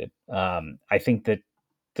vaccinated. I think that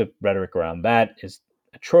the rhetoric around that is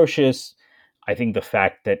atrocious. I think the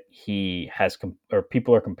fact that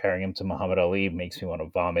people are comparing him to Muhammad Ali makes me want to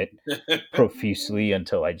vomit profusely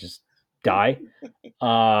until I just die.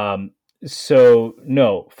 So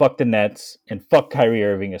no, fuck the Nets and fuck Kyrie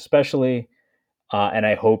Irving especially. And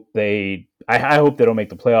I hope I hope they don't make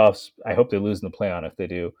the playoffs. I hope they lose in the play-on if they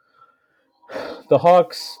do. The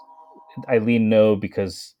Hawks, I lean no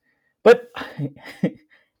because, but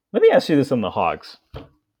let me ask you this on the Hawks.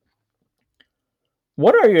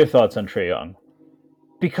 What are your thoughts on Trae Young?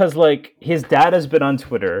 Because like his dad has been on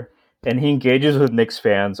Twitter and he engages with Knicks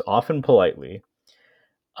fans often politely.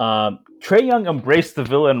 Trae Young embraced the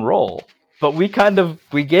villain role, but we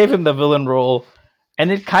gave him the villain role,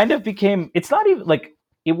 and it kind of became. It's not even like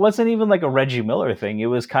it wasn't even like a Reggie Miller thing. It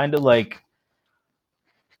was kind of like,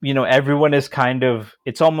 everyone is kind of.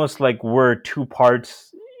 It's almost like we're two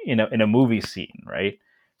parts in a movie scene, right?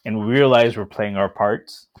 And we realize we're playing our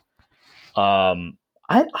parts.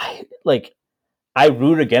 I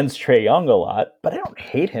root against Trae Young a lot, but I don't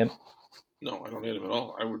hate him. No, I don't hate him at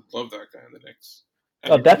all. I would love that guy in the Knicks.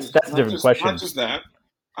 That's a different question. Not just that.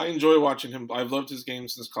 I enjoy watching him. I've loved his game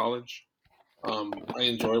since college. I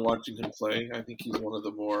enjoy watching him play. I think he's one of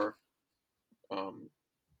the more,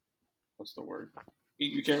 what's the word?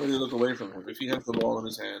 You can't really look away from him. If he has the ball in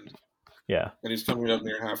his hand, yeah, and he's coming up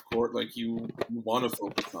near half court, like you want to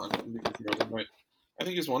focus on him because I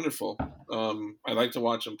think he's wonderful. I like to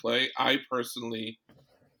watch him play. I personally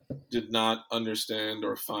did not understand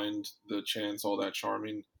or find the chance all that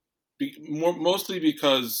charming. Mostly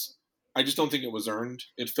because I just don't think it was earned.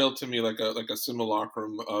 It felt to me like a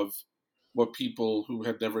simulacrum of what people who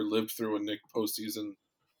had never lived through a Knick postseason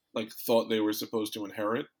like thought they were supposed to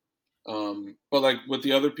inherit. But like with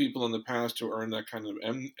the other people in the past who earned that kind of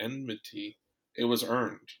enmity, it was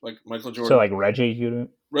earned. Like Michael So Jordan, like Reggie,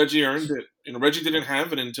 Reggie earned it. Reggie didn't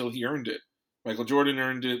have it until he earned it. Michael Jordan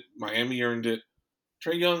earned it. Miami earned it.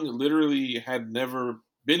 Trae Young literally had never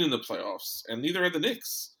been in the playoffs, and neither had the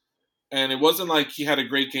Knicks. And it wasn't like he had a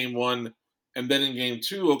great game one, and then in game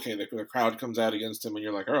two, okay, the crowd comes out against him, and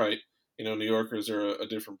you're like, all right, New Yorkers are a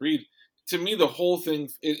different breed. To me, the whole thing,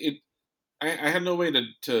 I had no way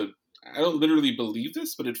to, I don't literally believe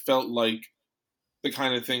this, but it felt like the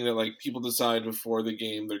kind of thing that like people decide before the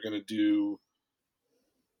game they're going to do,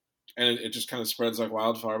 and it just kind of spreads like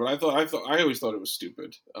wildfire. But I always thought it was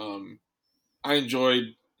stupid. I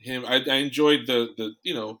enjoyed him. I enjoyed the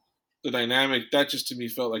the dynamic. That just to me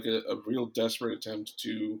felt like a real desperate attempt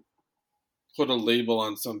to put a label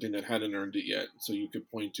on something that hadn't earned it yet, so you could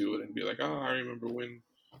point to it and be like, "Oh, I remember when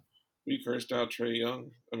we cursed out Trae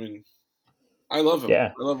Young." I mean, I love him.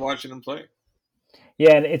 yeah, I love watching him play.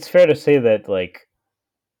 yeah, and it's fair to say that like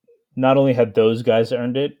not only had those guys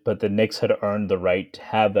earned it, but the Knicks had earned the right to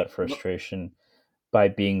have that frustration by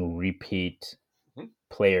being repeat Mhm.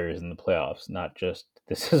 players in the playoffs, not just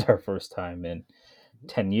this is our first time in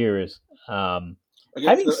 10 years. Having said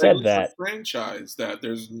Against a that, franchise that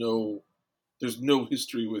there's no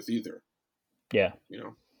history with either. yeah.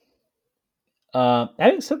 You know,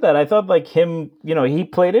 Having said that, I thought like him, he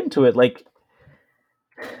played into it. Like,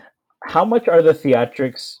 how much are the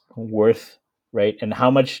theatrics worth, right? And how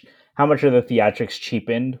much are the theatrics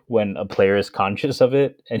cheapened when a player is conscious of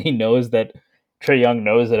it and he knows that Trae Young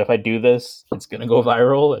knows that if I do this, it's gonna go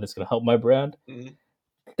viral and it's gonna help my brand. mm-hmm.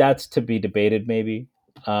 That's to be debated, maybe.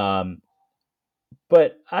 Um,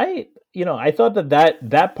 but I thought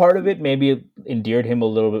that part of it maybe endeared him a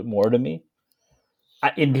little bit more to me.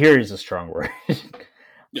 Endear is a strong word.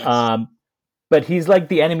 Yes. um, but he's like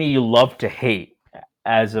the enemy you love to hate,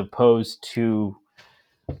 as opposed to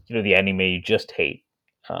the enemy you just hate.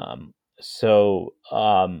 So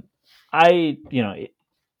I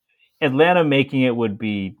Atlanta making it would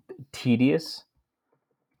be tedious,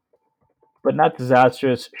 but not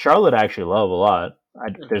disastrous. Charlotte I actually love a lot.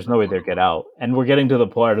 Yeah, There's no way they'll get out, and we're getting to the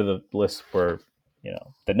part of the list where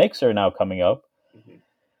the Knicks are now coming up. mm-hmm.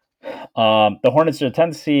 The Hornets are the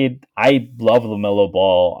 10th seed. I love LaMelo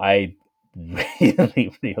Ball. I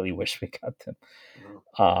really, really wish we got them.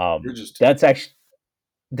 You're just That's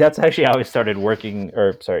actually how I started writing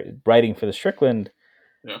for the Strickland.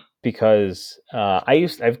 Yeah. Because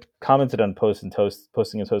I've commented on posting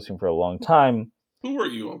and toasting for a long time. Who were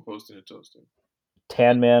you on posting and toasting?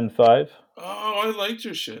 Tan Man 5. Oh, I liked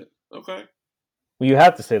your shit. Okay. Well, you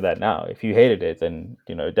have to say that now. If you hated it, then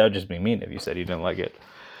that would just be mean if you said you didn't like it.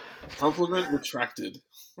 Compliment retracted.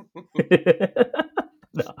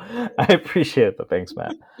 No, I appreciate the thanks,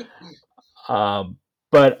 Matt.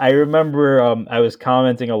 But I remember I was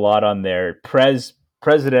commenting a lot on there.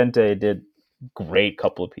 Presidente did great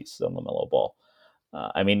couple of pieces on LaMelo Ball.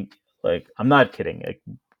 I mean, like, I'm not kidding. Like,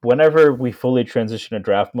 whenever we fully transition to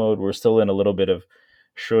draft mode, we're still in a little bit of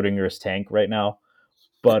Schrodinger's tank right now.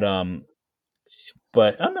 But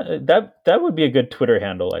that would be a good Twitter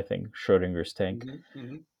handle, I think, Schrodinger's tank. Mm-hmm,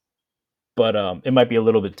 mm-hmm. But it might be a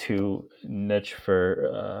little bit too niche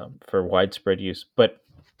for widespread use. But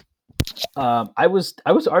I was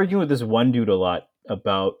arguing with this one dude a lot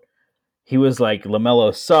about. He was like,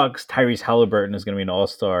 LaMelo sucks. Tyrese Halliburton is going to be an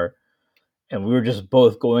all-star. And we were just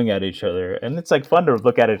both going at each other. And it's like fun to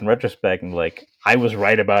look at it in retrospect. And like, I was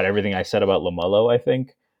right about everything I said about LaMelo, I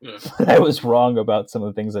think. Yeah. I was wrong about some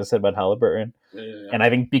of the things I said about Halliburton. Yeah. And I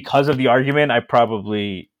think because of the argument, I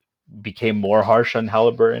probably became more harsh on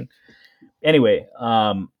Halliburton. Anyway,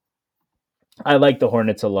 I like the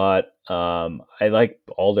Hornets a lot. I like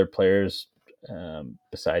all their players,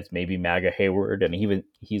 besides maybe Maga Hayward, and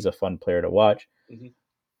he's a fun player to watch.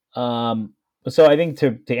 Mm-hmm. So I think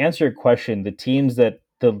to answer your question, the teams that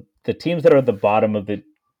are at the bottom of it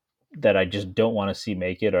that I just don't want to see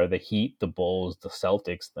make it are the Heat, the Bulls, the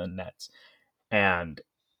Celtics, the Nets. And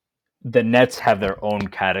the Nets have their own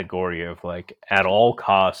category of like, at all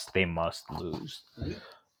costs they must lose.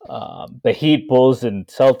 Mm-hmm. The Heat, Bulls, and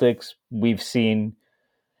Celtics, we've seen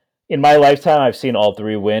in my lifetime, I've seen all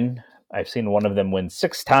three win. I've seen one of them win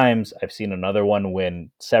 6 times. I've seen another one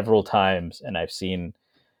win several times, and I've seen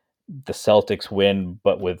the Celtics win,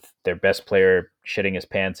 but with their best player shitting his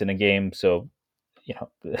pants in a game. So,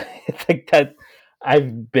 I think that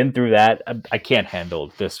I've been through that. I can't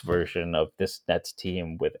handle this version of this Nets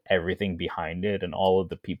team with everything behind it and all of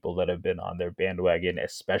the people that have been on their bandwagon,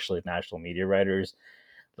 especially national media writers.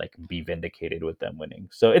 like be vindicated with them winning.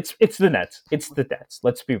 So it's the Nets. It's the Nets.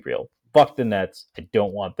 Let's be real. Fuck the Nets. I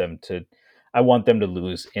don't want them to. I want them to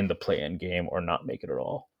lose in the play-in game or not make it at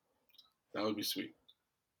all. That would be sweet.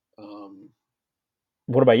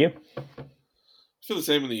 What about you? I feel the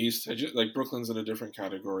same in the East. I just, like Brooklyn's in a different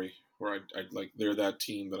category where I like they're that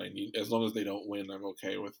team that I need. As long as they don't win, I'm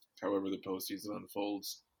okay with however the postseason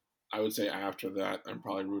unfolds. I would say after that, I'm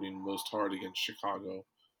probably rooting most hard against Chicago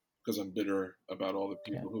because I'm bitter about all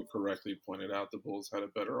the people who correctly pointed out the Bulls had a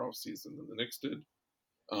better offseason than the Knicks did.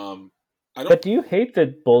 But do you hate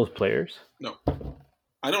the Bulls players? No,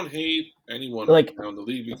 I don't hate anyone like around the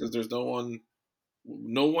league because there's no one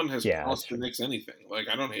has cost the Knicks anything. Like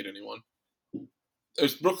I don't hate anyone.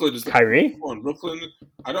 There's Brooklyn is the Kyrie. One. Brooklyn.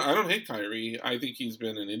 I don't hate Kyrie. I think he's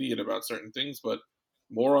been an idiot about certain things, but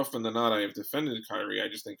more often than not, I have defended Kyrie. I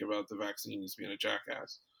just think about the vaccine. He's being a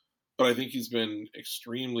jackass, but I think he's been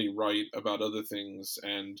extremely right about other things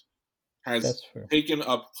and has taken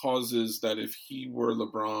up causes that if he were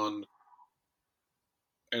LeBron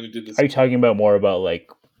and he did this. Are you talking about more about like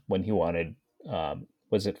when he wanted?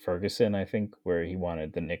 Was it Ferguson? I think where he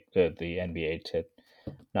wanted the NBA to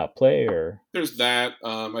not play, or there's that.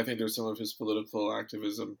 I think there's some of his political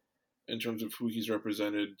activism in terms of who he's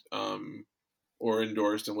represented or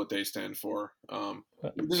endorsed and what they stand for. I'm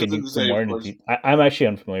actually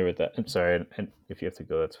unfamiliar with that. I'm sorry, and if you have to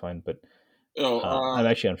go, that's fine. But I'm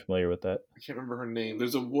actually unfamiliar with that. I can't remember her name.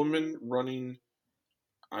 There's a woman running,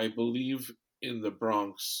 I believe, in the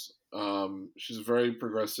Bronx. She's a very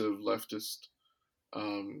progressive leftist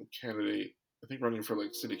candidate. I think running for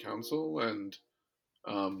like city council, and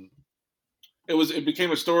it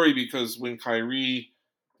became a story because when Kyrie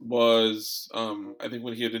was, I think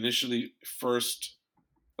when he had initially first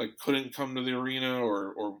like couldn't come to the arena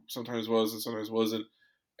or sometimes was and sometimes wasn't,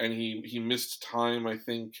 and he missed time. I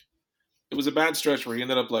think it was a bad stretch where he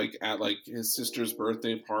ended up like at like his sister's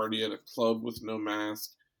birthday party at a club with no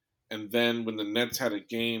mask, and then when the Nets had a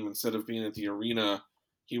game, instead of being at the arena,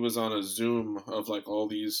 he was on a Zoom of like all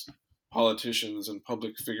these politicians and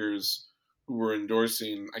public figures who were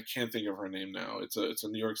endorsing. I can't think of her name now. It's a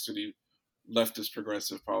New York City leftist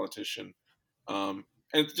progressive politician, and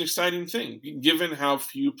it's an exciting thing given how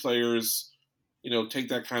few players, take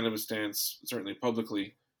that kind of a stance, certainly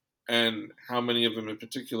publicly, and how many of them in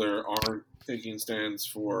particular are taking stands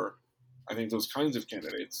for, I think, those kinds of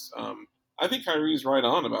candidates. I think Kyrie's right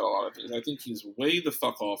on about a lot of things. I think he's way the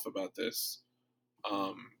fuck off about this,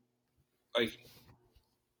 like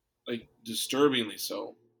disturbingly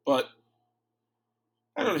so. But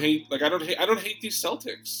I don't hate these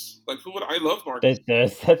Celtics. Like, who would I love, Marcus?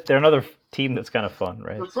 They're another team that's kind of fun,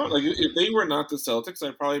 right? They're fun. Like, if they were not the Celtics,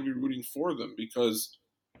 I'd probably be rooting for them because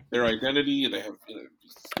their identity, they have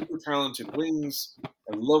super talented wings.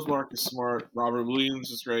 I love Marcus Smart. Robert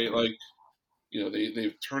Williams is great. Like,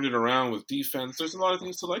 they've turned it around with defense. There's a lot of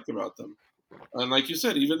things to like about them. And like you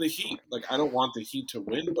said, even the Heat. Like, I don't want the Heat to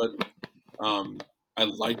win, but I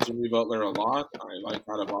like Jimmy Butler a lot. I like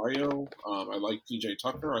Adebayo. I like PJ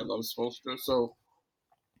Tucker. I love Spoelstra. So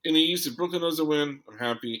in the East, if Brooklyn doesn't win, I'm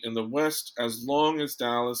happy. In the West, as long as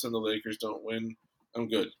Dallas and the Lakers don't win, I'm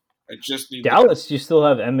good. I just need Dallas. You still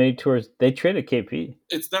have NBA tours. They traded KP.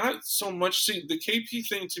 It's not so much. See, the KP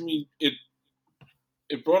thing to me, it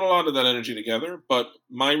brought a lot of that energy together. But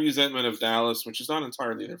my resentment of Dallas, which is not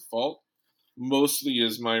entirely their fault, mostly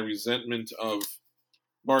is my resentment of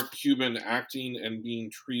Mark Cuban acting and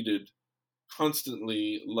being treated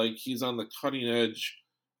constantly like he's on the cutting edge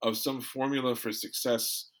of some formula for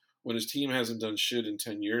success when his team hasn't done shit in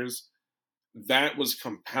 10 years. That was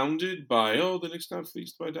compounded by, the Knicks got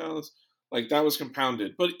fleeced by Dallas. Like, that was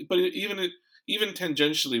compounded. But even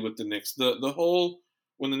tangentially with the Knicks, the whole,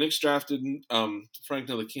 when the Knicks drafted Frank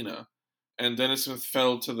Ntilikina and Dennis Smith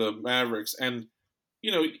fell to the Mavericks, and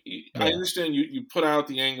I understand you put out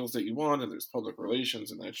the angles that you want, and there's public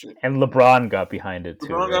relations and that shit. And LeBron got behind it too.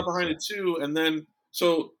 LeBron got behind it too, and then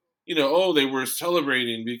they were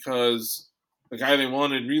celebrating because the guy they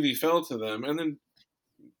wanted really fell to them, and then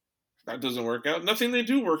that doesn't work out. Nothing they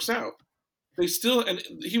do works out. They still, and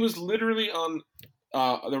he was literally on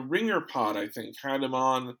the Ringer pod, I think, had him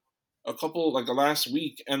on a couple last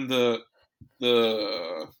week, and the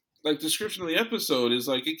description of the episode is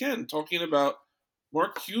again talking about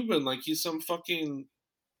Mark Cuban like he's some fucking,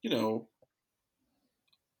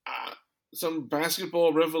 some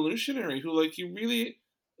basketball revolutionary who he really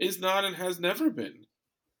is not and has never been.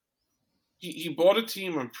 He bought a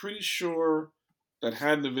team, I'm pretty sure, that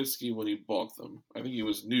had Nowitzki when he bought them. I think he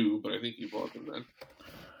was new, but I think he bought them then.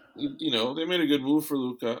 They made a good move for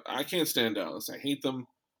Luka. I can't stand Dallas. I hate them.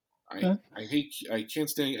 I can't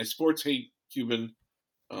stand. I sports hate Cuban.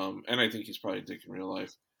 And I think he's probably a dick in real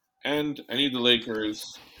life. And I need the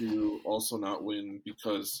Lakers to also not win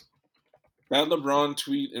because that LeBron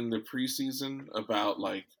tweet in the preseason about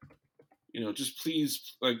just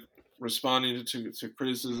please responding to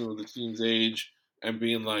criticism of the team's age and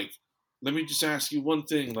being like, let me just ask you one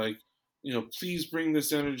thing, please bring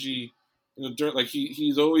this energy.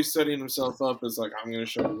 He's always setting himself up as like, I'm going to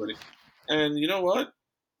show everybody. And you know what?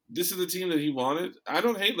 This is the team that he wanted. I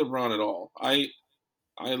don't hate LeBron at all. I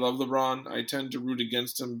love LeBron. I tend to root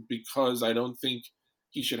against him because I don't think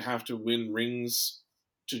he should have to win rings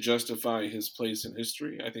to justify his place in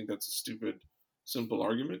history. I think that's a stupid, simple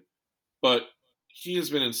argument. But he has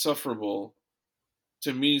been insufferable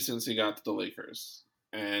to me since he got to the Lakers.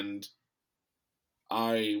 And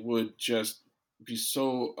I would just be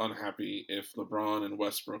so unhappy if LeBron and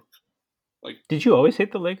Westbrook Did you always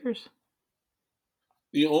hate the Lakers?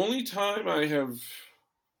 The only time I'm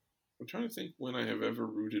trying to think when I have ever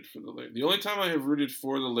rooted for the Lakers. The only time I have rooted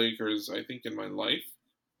for the Lakers, I think, in my life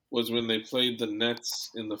was when they played the Nets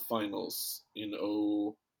in the finals in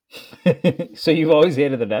So you've always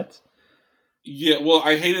hated the Nets? Yeah, well,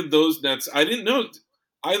 I hated those Nets. I didn't know.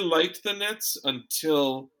 I liked the Nets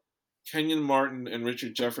until Kenyon Martin and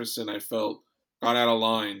Richard Jefferson, I felt, got out of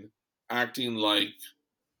line, acting like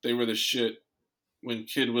they were the shit when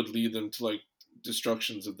Kidd would lead them to,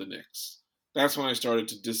 destructions of the Knicks. That's when I started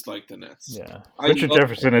to dislike the Nets. Yeah. Richard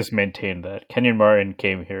Jefferson has maintained that. Kenyon Martin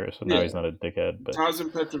came here, so now he's not a dickhead. But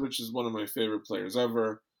Tazim Petrovic is one of my favorite players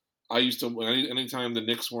ever. I used to, anytime the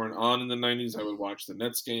Knicks weren't on in the 90s, I would watch the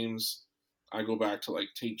Nets games. I go back to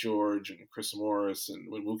Tate George and Chris Morris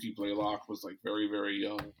and when Mookie Blaylock was very, very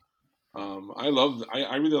young.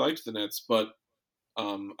 I really liked the Nets, but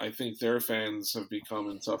I think their fans have become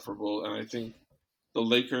insufferable. And I think the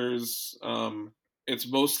Lakers, it's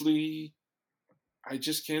mostly, I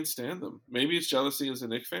just can't stand them. Maybe it's jealousy as a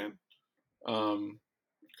Knicks fan,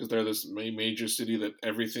 because they're this major city that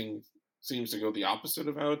everything seems to go the opposite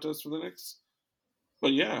of how it does for the Knicks.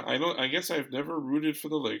 But yeah, I guess I've never rooted for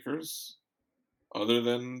the Lakers other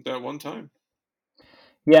than that one time.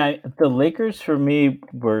 Yeah, the Lakers for me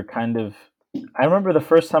were kind of. I remember the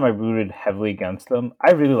first time I rooted heavily against them.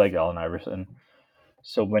 I really like Allen Iverson.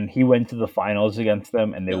 So when he went to the finals against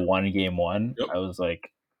them and they won game one, I was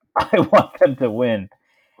like, I want them to win.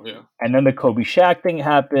 Yeah. And then the Kobe Shaq thing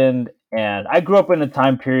happened. And I grew up in a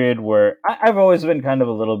time period where I've always been kind of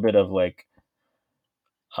a little bit of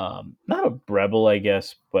not a rebel, I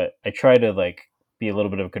guess, but I try to be a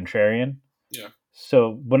little bit of a contrarian. Yeah.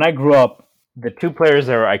 So when I grew up, the two players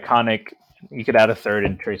that were iconic, you could add a third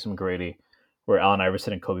in Tracy McGrady, were Allen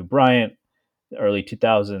Iverson and Kobe Bryant, the early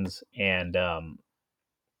 2000s. And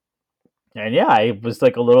yeah, it was a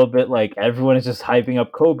little bit everyone is just hyping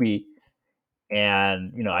up Kobe.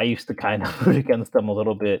 And, I used to kind of root against them a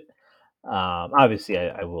little bit. Obviously,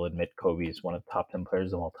 I will admit Kobe is one of the top 10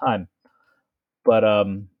 players of all time. But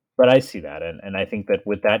I see that. And I think that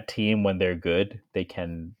with that team, when they're good, they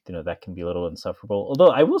can, that can be a little insufferable.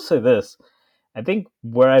 Although I will say this, I think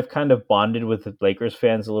where I've kind of bonded with the Lakers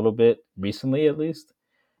fans a little bit recently, at least,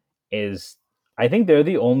 is I think they're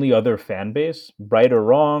the only other fan base, right or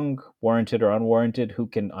wrong, warranted or unwarranted, who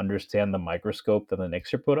can understand the microscope that the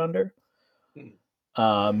Knicks are put under.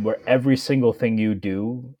 Where every single thing you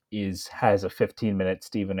do has a 15-minute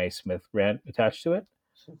Stephen A. Smith rant attached to it,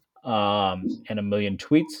 and a million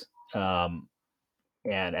tweets, and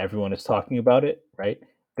everyone is talking about it, right?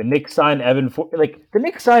 The Knicks signed Evan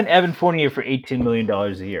Fournier for $18 million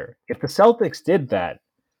a year. If the Celtics did that,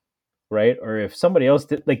 right, or if somebody else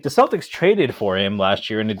did, the Celtics traded for him last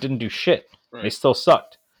year and it didn't do shit. Right. They still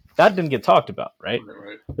sucked. That didn't get talked about, right?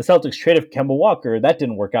 Right. The Celtics traded for Kemba Walker. That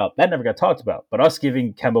didn't work out. That never got talked about. But us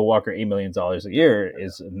giving Kemba Walker $8 million a year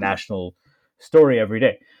is a national story every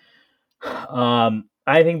day.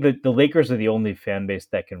 I think that the Lakers are the only fan base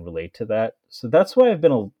that can relate to that. So that's why I've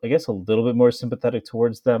been, a little bit more sympathetic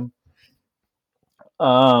towards them.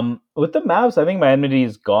 With the Mavs, I think my enmity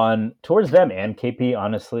is gone towards them and KP,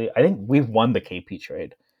 honestly. I think we've won the KP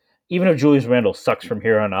trade. Even if Julius Randle sucks from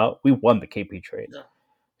here on out, we won the KP trade. Yeah.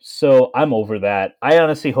 So I'm over that. I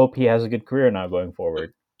honestly hope he has a good career now going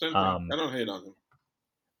forward. I don't hate on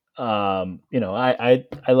him.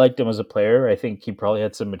 I liked him as a player. I think he probably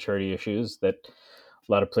had some maturity issues that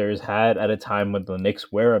a lot of players had at a time when the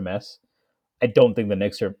Knicks were a mess. I don't think the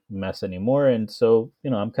Knicks are a mess anymore, and so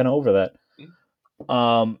I'm kind of over that.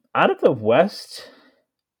 Out of the West,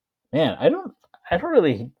 man, I don't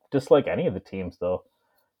really dislike any of the teams though.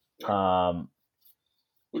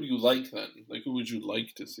 Who do you like then? Who would you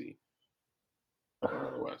like to see out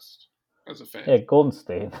of the West as a fan? Yeah, Golden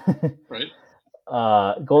State. Right.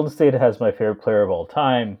 Golden State has my favorite player of all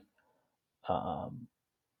time,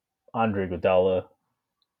 Andre Iguodala.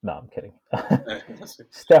 No, I'm kidding.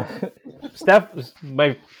 Steph,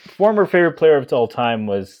 my former favorite player of all time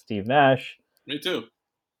was Steve Nash. Me too.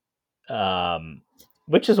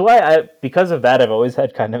 Which is why because of that, I've always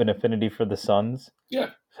had kind of an affinity for the Suns. Yeah.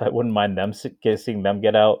 So I wouldn't mind them seeing them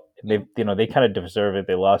get out. They kind of deserve it.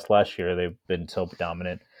 They lost last year. They've been so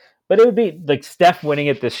dominant. But it would be like Steph winning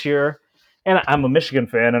it this year. And I'm a Michigan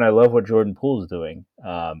fan, and I love what Jordan Poole's doing.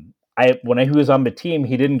 When he was on the team,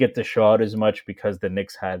 he didn't get to show out as much because the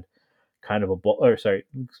Knicks had kind of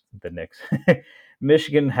the Knicks.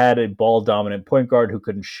 Michigan had a ball-dominant point guard who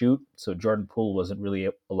couldn't shoot, so Jordan Poole wasn't really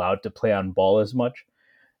allowed to play on ball as much.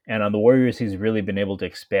 And on the Warriors, he's really been able to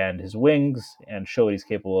expand his wings and show what he's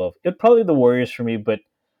capable of. It'd probably the Warriors for me, but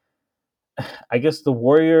I guess the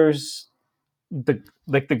Warriors, the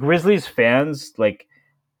Grizzlies fans, like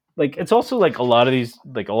it's also like a lot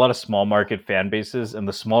of small market fan bases, and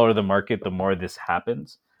the smaller the market, the more this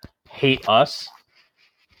happens. Hate us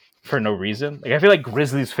for no reason. Like I feel like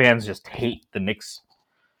Grizzlies fans just hate the Knicks,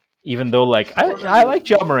 even though like I like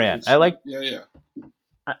Ja Morant. I like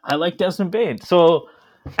Desmond Bane. So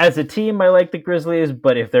as a team, I like the Grizzlies,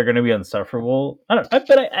 but if they're going to be insufferable, I don't.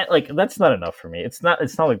 I like that's not enough for me. It's not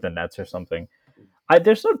like the Nets or something.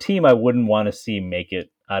 There's no team I wouldn't want to see make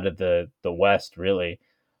it out of the West, really.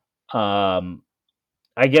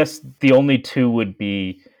 I guess the only two would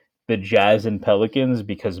be the Jazz and Pelicans,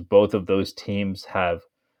 because both of those teams have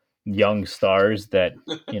young stars that,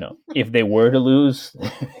 if they were to lose,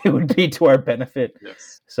 it would be to our benefit.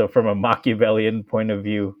 Yes. So from a Machiavellian point of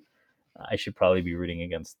view, I should probably be rooting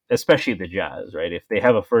against, especially the Jazz, right? If they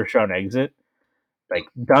have a first round exit, like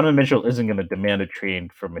Donovan Mitchell isn't going to demand a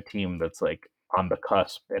trade from a team that's like on the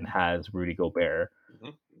cusp and has Rudy Gobert.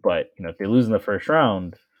 Mm-hmm. But, if they lose in the first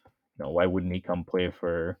round, why wouldn't he come play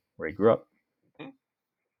for where he grew up? Mm-hmm.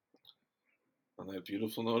 On that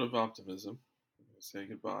beautiful note of optimism, I'm going to say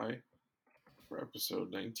goodbye for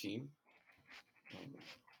episode 19.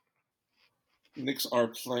 Knicks are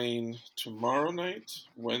playing tomorrow night,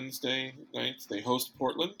 Wednesday night. They host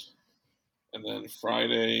Portland. And then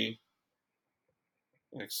Friday,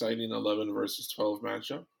 an exciting 11 versus 12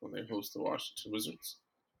 matchup when they host the Washington Wizards.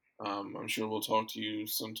 I'm sure we'll talk to you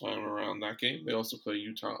sometime around that game. They also play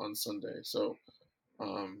Utah on Sunday. So,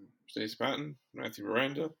 Stacey Patton, Matthew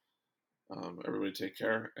Miranda, everybody take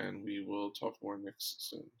care, and we will talk more Knicks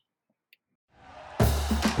soon.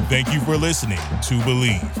 Thank you for listening to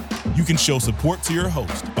Believe. You can show support to your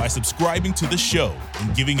host by subscribing to the show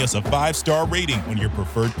and giving us a 5-star rating on your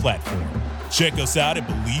preferred platform. Check us out at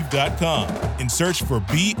Believe.com and search for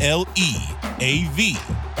BLEAV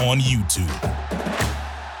on YouTube.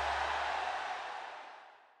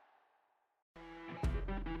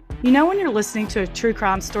 When you're listening to a true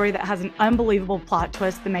crime story that has an unbelievable plot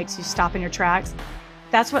twist that makes you stop in your tracks?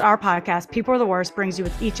 That's what our podcast, People Are the Worst, brings you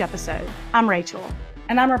with each episode. I'm Rachel.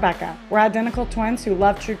 And I'm Rebecca. We're identical twins who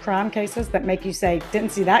love true crime cases that make you say,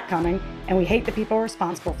 didn't see that coming, and we hate the people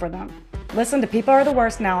responsible for them. Listen to People Are the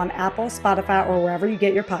Worst now on Apple, Spotify, or wherever you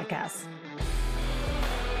get your podcasts.